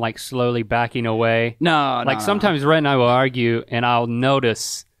standing around like slowly backing away? No. Like sometimes Rhett and I will argue, and I'll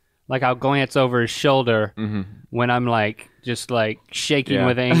notice, like I'll glance over his shoulder when I'm like just like shaking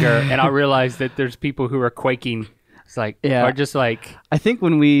with anger, and I'll realize that there's people who are quaking. It's like, or just like, I think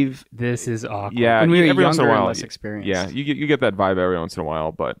when this is awkward. Yeah, when we were every once in a younger while, and less experienced. Yeah, you get that vibe every once in a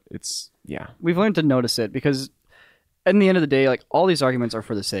while, but we've learned to notice it because, at the end of the day, like all these arguments are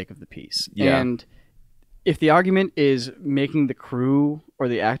for the sake of the piece. Yeah. And if the argument is making the crew or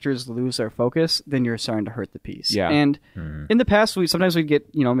the actors lose their focus, then you're starting to hurt the piece. Yeah. And in the past, sometimes we'd get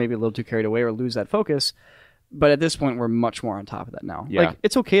maybe a little too carried away or lose that focus. But at this point, we're much more on top of that now. Yeah. Like,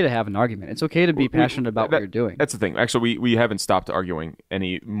 it's okay to have an argument. It's okay to be passionate about what you're doing. That's the thing. Actually, we haven't stopped arguing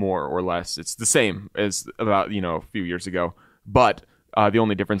any more or less. It's the same as about a few years ago. But the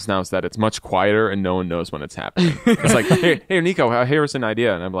only difference now is that it's much quieter and no one knows when it's happening. It's like, hey Nico, here's an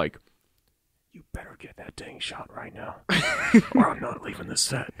idea. And I'm like, you better get that dang shot right now, or I'm not leaving the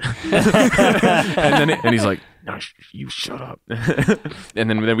set. and he's like, no, you shut up. And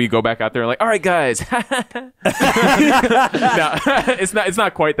then we go back out there and like, all right, guys. No, it's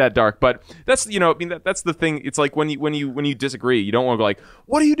not quite that dark, but that's that's the thing. It's like when you disagree, you don't want to go like,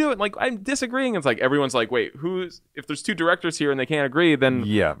 what are you doing? Like, I'm disagreeing. It's like everyone's like, wait, if there's 2 directors here and they can't agree, then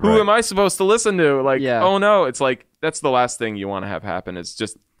who am I supposed to listen to? Like, oh no, it's like that's the last thing you want to have happen. It's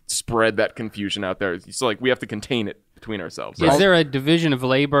just spread that confusion out there. So like we have to contain it between ourselves. Is there a division of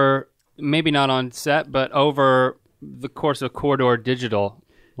labor, maybe not on set, but over the course of Corridor Digital?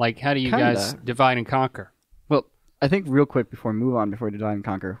 Like, how do you guys divide and conquer? Well, I think real quick before we divide and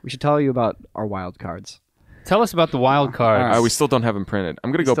conquer, we should tell you about our wild cards. Tell us about the wild cards. We still don't have them printed.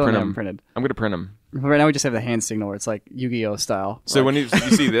 I'm gonna go print them. I'm gonna print them. Right now we just have the hand signal where it's like Yu-Gi-Oh style. So when you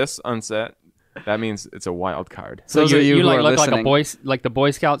see this on set, that means it's a wild card. So you like look like a boy, like the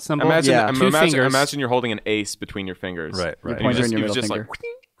Boy Scout symbol. Imagine you're holding an ace between your fingers. Right. Your pointer and your middle finger.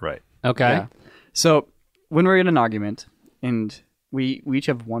 Right. Okay. Yeah. So when we're in an argument, and we each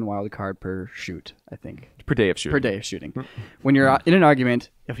have 1 wild card per shoot, I think. Per day of shooting. When you're in an argument,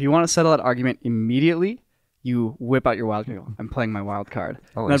 if you want to settle that argument immediately, you whip out your wild card. I'm playing my wild card.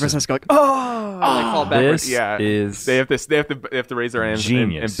 And that person has to go like, like fall backwards. They have to raise their hands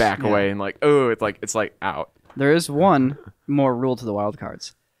and back away and like, it's like out. There is one more rule to the wild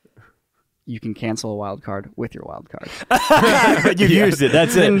cards. you can cancel a wild card with your wild card. You've used it.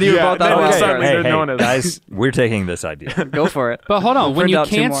 That's it. Hey, guys, we're taking this idea. Go for it. But hold on, when you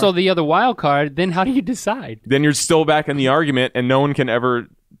cancel the other wild card, then how do you decide? Then you're still back in the argument, and no one can ever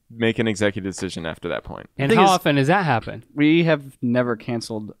make an executive decision after that point. And how often does that happen? We have never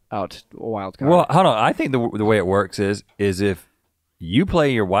canceled out a wild card. Well, hold on. I think the way it works is if you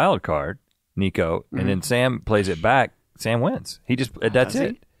play your wild card, Nico, and then Sam plays it back, Sam wins. That's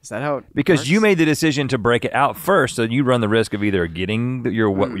it. Is that how it Because works? you made the decision to break it out first, so you run the risk of either getting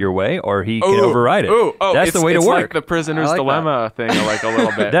your way or he can override it. That's the way to work. It's like the prisoner's dilemma thing, like a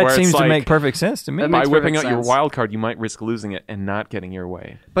little bit. That seems to make perfect sense to me. By whipping out your wild card, you might risk losing it and not getting your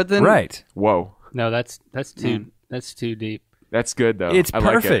way. But then, right? Whoa, no, that's too deep. That's good though. It's Like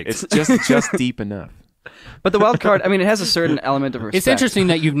perfect. it. It's just deep enough. But the wild card, I mean, it has a certain element of respect. It's interesting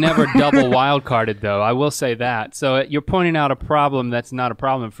that you've never double wild carded, though. I will say that. So you're pointing out a problem that's not a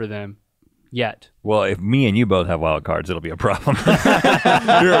problem for them yet. Well, if me and you both have wild cards, it'll be a problem.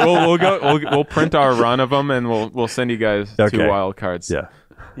 Here, we'll print our run of them, and we'll send you guys 2 wild cards. Yeah.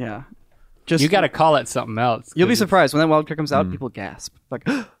 You got to call it something else. You'll be surprised when that wild card comes out. People gasp like.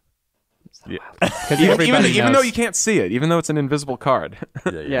 Even though you can't see it, even though it's an invisible card.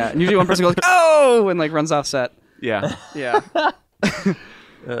 Yeah. And usually one person goes, "Oh!" and like runs off set. Yeah.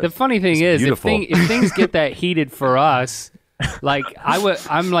 The funny thing is, if things get that heated for us, like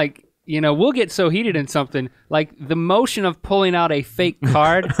I'm like, we'll get so heated in something, like the motion of pulling out a fake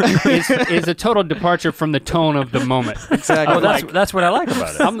card is a total departure from the tone of the moment. Exactly. That's what I like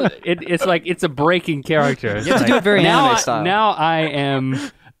about it. It's like it's a breaking character. You have to do it very anime style. Now I am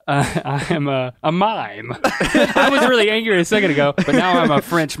a mime. I was really angry a second ago, but now I'm a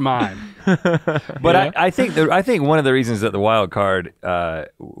French mime. But I think one of the reasons that the wild card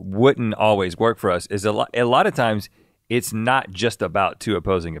wouldn't always work for us is a lot of times it's not just about 2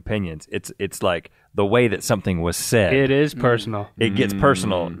 opposing opinions. It's like the way that something was said. It is personal. It gets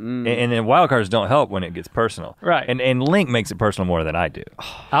personal, and then wild cards don't help when it gets personal. Right. And Link makes it personal more than I do.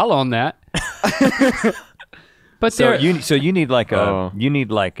 I'll own that. But you need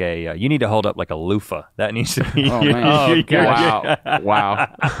to hold up like a loofah. That needs to be. Oh, man.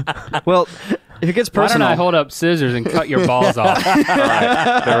 Wow. Well, if it gets personal, why don't I hold up scissors and cut your balls off? All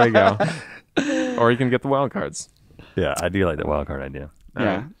right, there we go. Or you can get the wild cards. Yeah, I do like the wild card idea.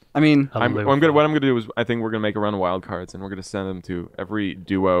 Yeah. I mean, what I'm gonna do is I think we're gonna make a run of wild cards and we're gonna send them to every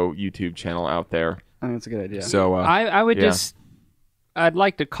duo YouTube channel out there. I think it's a good idea. So I would I'd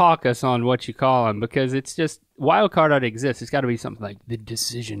like to caucus on what you call them because it's just wild card already exists. It's got to be something like the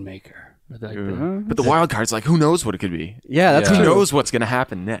decision maker. But the wild card's like, who knows what it could be? Yeah, that's who true. knows what's gonna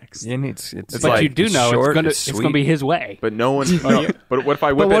happen next. And but like, you do know it's gonna be his way. But no one. But what if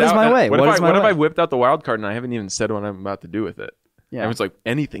I whip it out? What is my way? What if I whipped out the wild card and I haven't even said what I'm about to do with it? Yeah. I was like,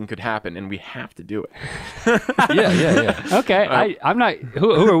 anything could happen, and we have to do it. Yeah. Okay, I'm not.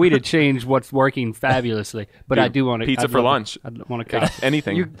 Who are we to change what's working fabulously? But I do want to pizza for lunch. I want to cut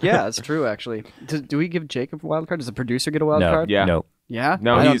anything. Yeah, it's true. Actually, do we give Jacob a wild card? Does the producer get a wild card? Yeah. No. Yeah.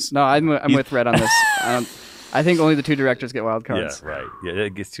 No. I'm with Rhett on this. I think only the 2 directors get wild cards. Yeah, right. Yeah,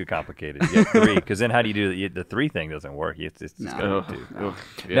 it gets too complicated. You get 3, because then how do you do the 3 thing? Doesn't work. It's just No.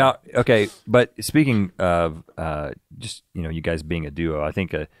 Yeah. Now, okay, but speaking of just you guys being a duo, I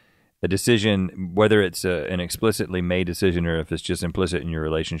think a decision, whether it's an explicitly made decision or if it's just implicit in your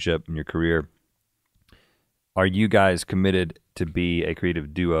relationship and your career, are you guys committed to be a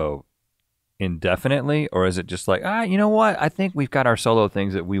creative duo indefinitely, or is it just like, you know what? I think we've got our solo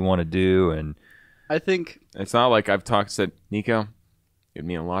things that we want to do, and I think it's not like I've said, Nico, it'd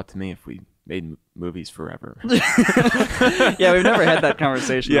mean a lot to me if we made movies forever. Yeah, we've never had that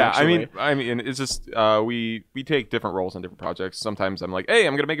conversation. Yeah, actually. I mean, it's just we take different roles on different projects. Sometimes I'm like, hey,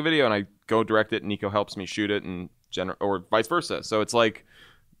 I'm gonna make a video, and I go direct it, and Nico helps me shoot it, and or vice versa. So it's like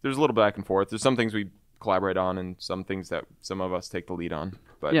there's a little back and forth. There's some things we collaborate on, and some things that some of us take the lead on.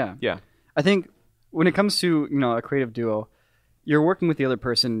 But yeah. I think when it comes to a creative duo, you're working with the other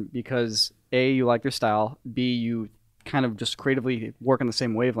person because A, you like their style, B, you kind of just creatively work on the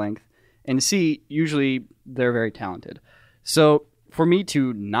same wavelength, and C, usually they're very talented. So for me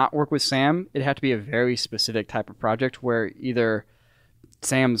to not work with Sam, it'd have to be a very specific type of project where either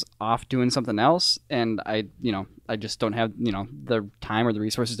Sam's off doing something else and I just don't have the time or the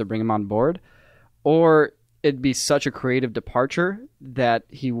resources to bring him on board, or it'd be such a creative departure that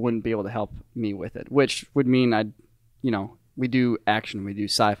he wouldn't be able to help me with it, which would mean we do action, we do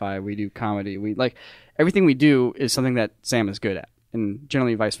sci-fi, we do comedy, we like everything we do is something that Sam is good at, and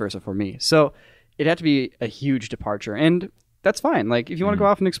generally vice versa for me. So it'd have to be a huge departure. And that's fine. Like, if you want to go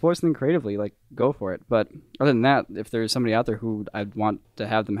off and explore something creatively, like, go for it. But other than that, if there's somebody out there who I'd want to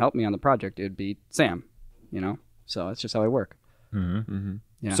have them help me on the project, it'd be Sam, you know? So that's just how I work.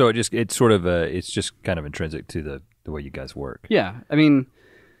 Yeah. So it's just kind of intrinsic to the way you guys work. Yeah. I mean,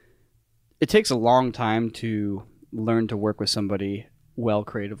 it takes a long time to learn to work with somebody well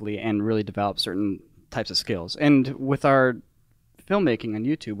creatively and really develop certain types of skills. And with our filmmaking on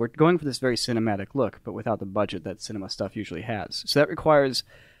YouTube, we're going for this very cinematic look, but without the budget that cinema stuff usually has. So that requires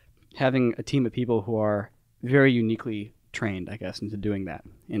having a team of people who are very uniquely trained, I guess, into doing that.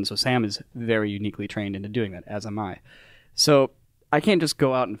 And so Sam is very uniquely trained into doing that, as am I. So I can't just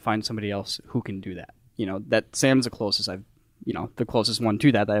go out and find somebody else who can do that. You know, that Sam's the closest the closest one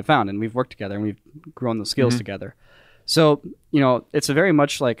to that I've found, and we've worked together and we've grown those skills together. So, you know, it's a very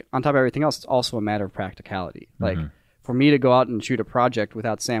much like, on top of everything else, it's also a matter of practicality. Like, for me to go out and shoot a project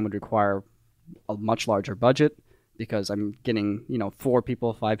without Sam would require a much larger budget, because I'm getting, 4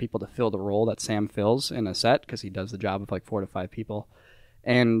 people, 5 people to fill the role that Sam fills in a set, because he does the job of like 4 to 5 people.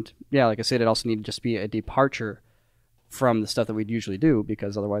 And yeah, like I said, it also needed to just be a departure from the stuff that we'd usually do,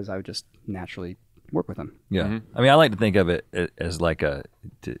 because otherwise I would just naturally work with him. Yeah. I mean, I like to think of it as like I've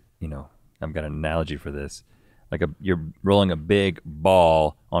got an analogy for this. Like you're rolling a big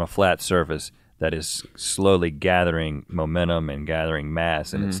ball on a flat surface that is slowly gathering momentum and gathering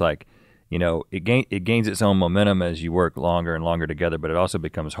mass. And it's like, it gains its own momentum as you work longer and longer together, but it also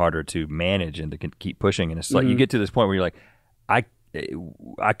becomes harder to manage and to keep pushing. And it's like you get to this point where you're like,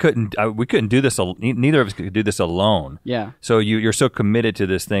 we couldn't do this. Neither of us could do this alone. Yeah. So you're so committed to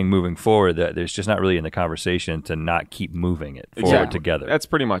this thing moving forward that there's just not really in the conversation to not keep moving it forward together. That's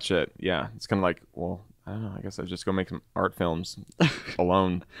pretty much it. Yeah. It's kind of like, well, I don't know. I guess I'll just go make some art films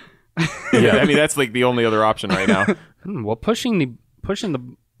alone. Yeah. I mean, that's like the only other option right now. Well, pushing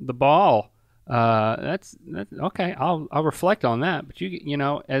the ball. That's okay. I'll reflect on that. But you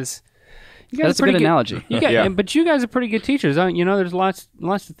know, as you guys, that's a good analogy. But you guys are pretty good teachers. There's lots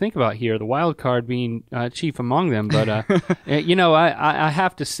to think about here. The wild card being chief among them. But I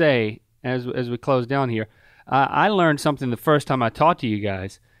have to say, as we close down here, I learned something the first time I talked to you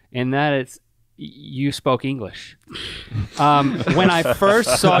guys, and that it's you spoke English. When I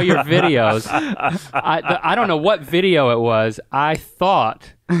first saw your videos, I don't know what video it was. I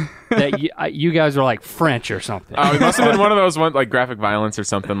thought that you guys were like French or something. Oh, it must have been one of those like graphic violence or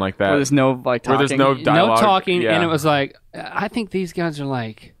something like that. Where there's no like talking. Where there's no dialogue. No talking, and it was like, I think these guys are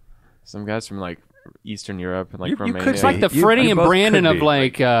like some guys from like Eastern Europe and like Romania. It's like the Freddie and Brandon of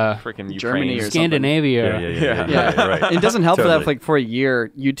like freaking Germany or Scandinavia. Yeah, right. It doesn't help that like for a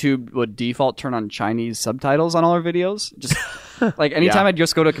year YouTube would default turn on Chinese subtitles on all our videos. Just like anytime I'd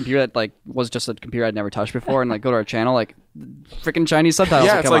just go to a computer that like was just a computer I'd never touched before and like go to our channel, like freaking Chinese subtitles.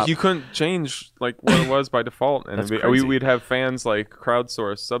 Yeah, it's like up. You couldn't change like what it was by default, and we'd have fans like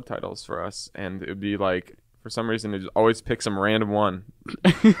crowdsource subtitles for us, and it'd be like, for some reason, it just always pick some random one.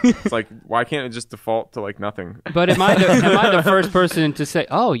 It's like, why can't it just default to like nothing? But am I the first person to say,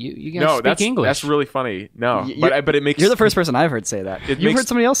 "Oh, you guys speak English"? That's really funny. No, but it makes. You're the first person I've heard say that. You've heard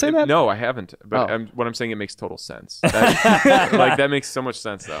somebody else say that? No, I haven't. But what I'm saying, it makes total sense. That makes so much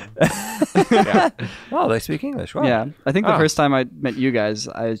sense, though. Yeah. Oh, they speak English. Wow. Yeah, I think the first time I met you guys,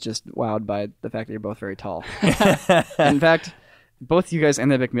 I was just wowed by the fact that you're both very tall. In fact, both you guys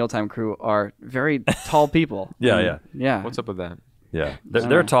and the Epic Mealtime crew are very tall people. Yeah. What's up with that? Yeah,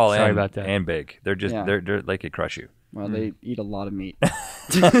 they're tall about that. and big. They're just they could crush you. Well, they eat a lot of meat.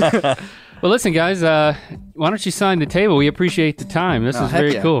 Well, listen, guys. Why don't you sign the table? We appreciate the time. This is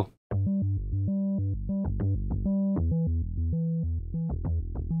very cool.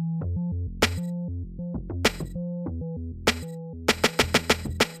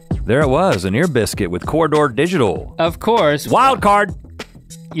 There it was, an ear biscuit with Corridor Digital. Of course. Wild card.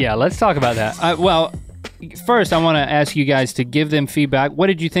 Yeah, let's talk about that. Well, first, I want to ask you guys to give them feedback. What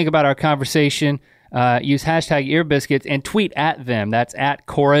did you think about our conversation? Use hashtag earbiscuits and tweet at them. That's at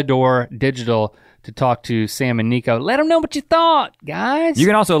Corridor Digital to talk to Sam and Nico. Let them know what you thought, guys. You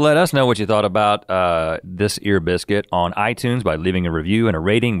can also let us know what you thought about this ear biscuit on iTunes by leaving a review and a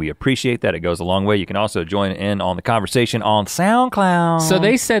rating. We appreciate that. It goes a long way. You can also join in on the conversation on SoundCloud. So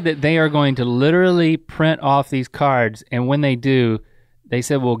they said that they are going to literally print off these cards, and when they do, they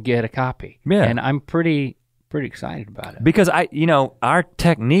said we'll get a copy. Yeah. And I'm pretty excited about it. Because our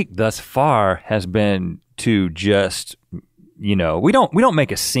technique thus far has been to just, we don't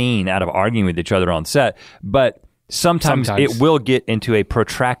make a scene out of arguing with each other on set, but sometimes it will get into a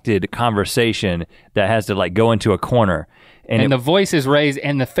protracted conversation that has to like go into a corner. And the voice is raised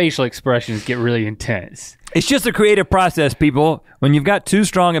and the facial expressions get really intense. It's just a creative process, people. When you've got two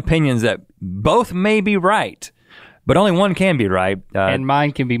strong opinions that both may be right, But only one can be right. And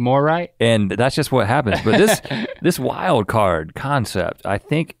mine can be more right? And that's just what happens. But this wild card concept, I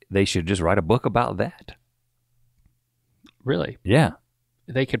think they should just write a book about that. Really? Yeah.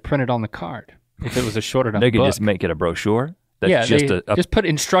 They could print it on the card if it was a short enough They could book. just make it a brochure. That's just put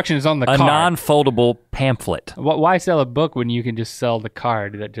instructions on the card. A non-foldable pamphlet. Why sell a book when you can just sell the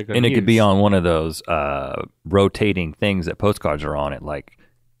card that you're going to use? And it could be on one of those rotating things that postcards are on it, like,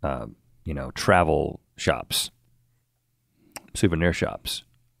 travel shops, souvenir shops.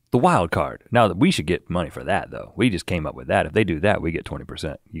 The wild card. Now, we should get money for that, though. We just came up with that. If they do that, we get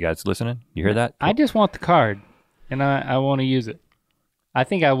 20%. You guys listening? You hear that? I just want the card, and I want to use it. I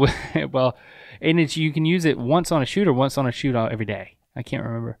think I would. Well, and you can use it once on a shoot or once on a shoot every day. I can't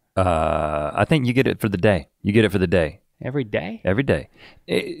remember. I think you get it for the day. You get it for the day. Every day? Every day.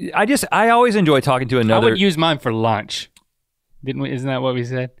 I always enjoy talking to another. I would use mine for lunch. Didn't we? Isn't that what we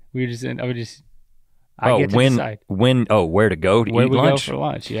said? I get to decide. Where to go to where eat lunch? Where we go for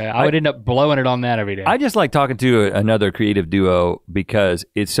lunch, yeah. I would end up blowing it on that every day. I just like talking to another creative duo because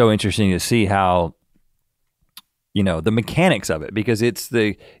it's so interesting to see how, the mechanics of it, because it's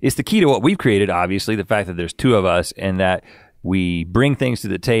the key to what we've created, obviously, the fact that there's two of us and that we bring things to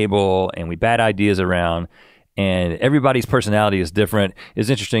the table and we bat ideas around and everybody's personality is different. It's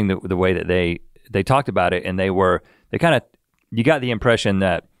interesting the way that they talked about it, and you got the impression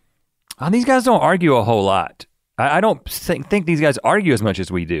that these guys don't argue a whole lot. I don't think these guys argue as much as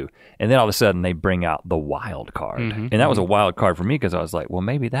we do. And then all of a sudden they bring out the wild card. Mm-hmm. And that was a wild card for me because I was like, well,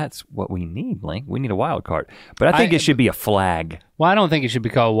 maybe that's what we need, Link. We need a wild card. But I think it should be a flag. Well, I don't think it should be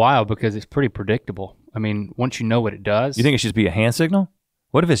called wild because it's pretty predictable. I mean, once you know what it does. You think it should be a hand signal?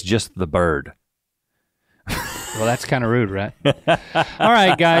 What if it's just the bird? Well, that's kind of rude, Rhett. All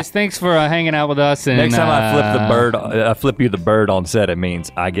right, guys, thanks for hanging out with us. And, next time I flip you the bird on set, it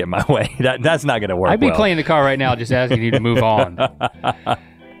means I get my way. That's not going to work. I'd be playing the car right now, just asking you to move on.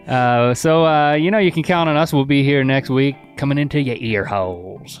 So you can count on us. We'll be here next week, coming into your ear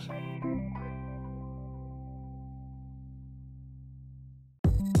holes.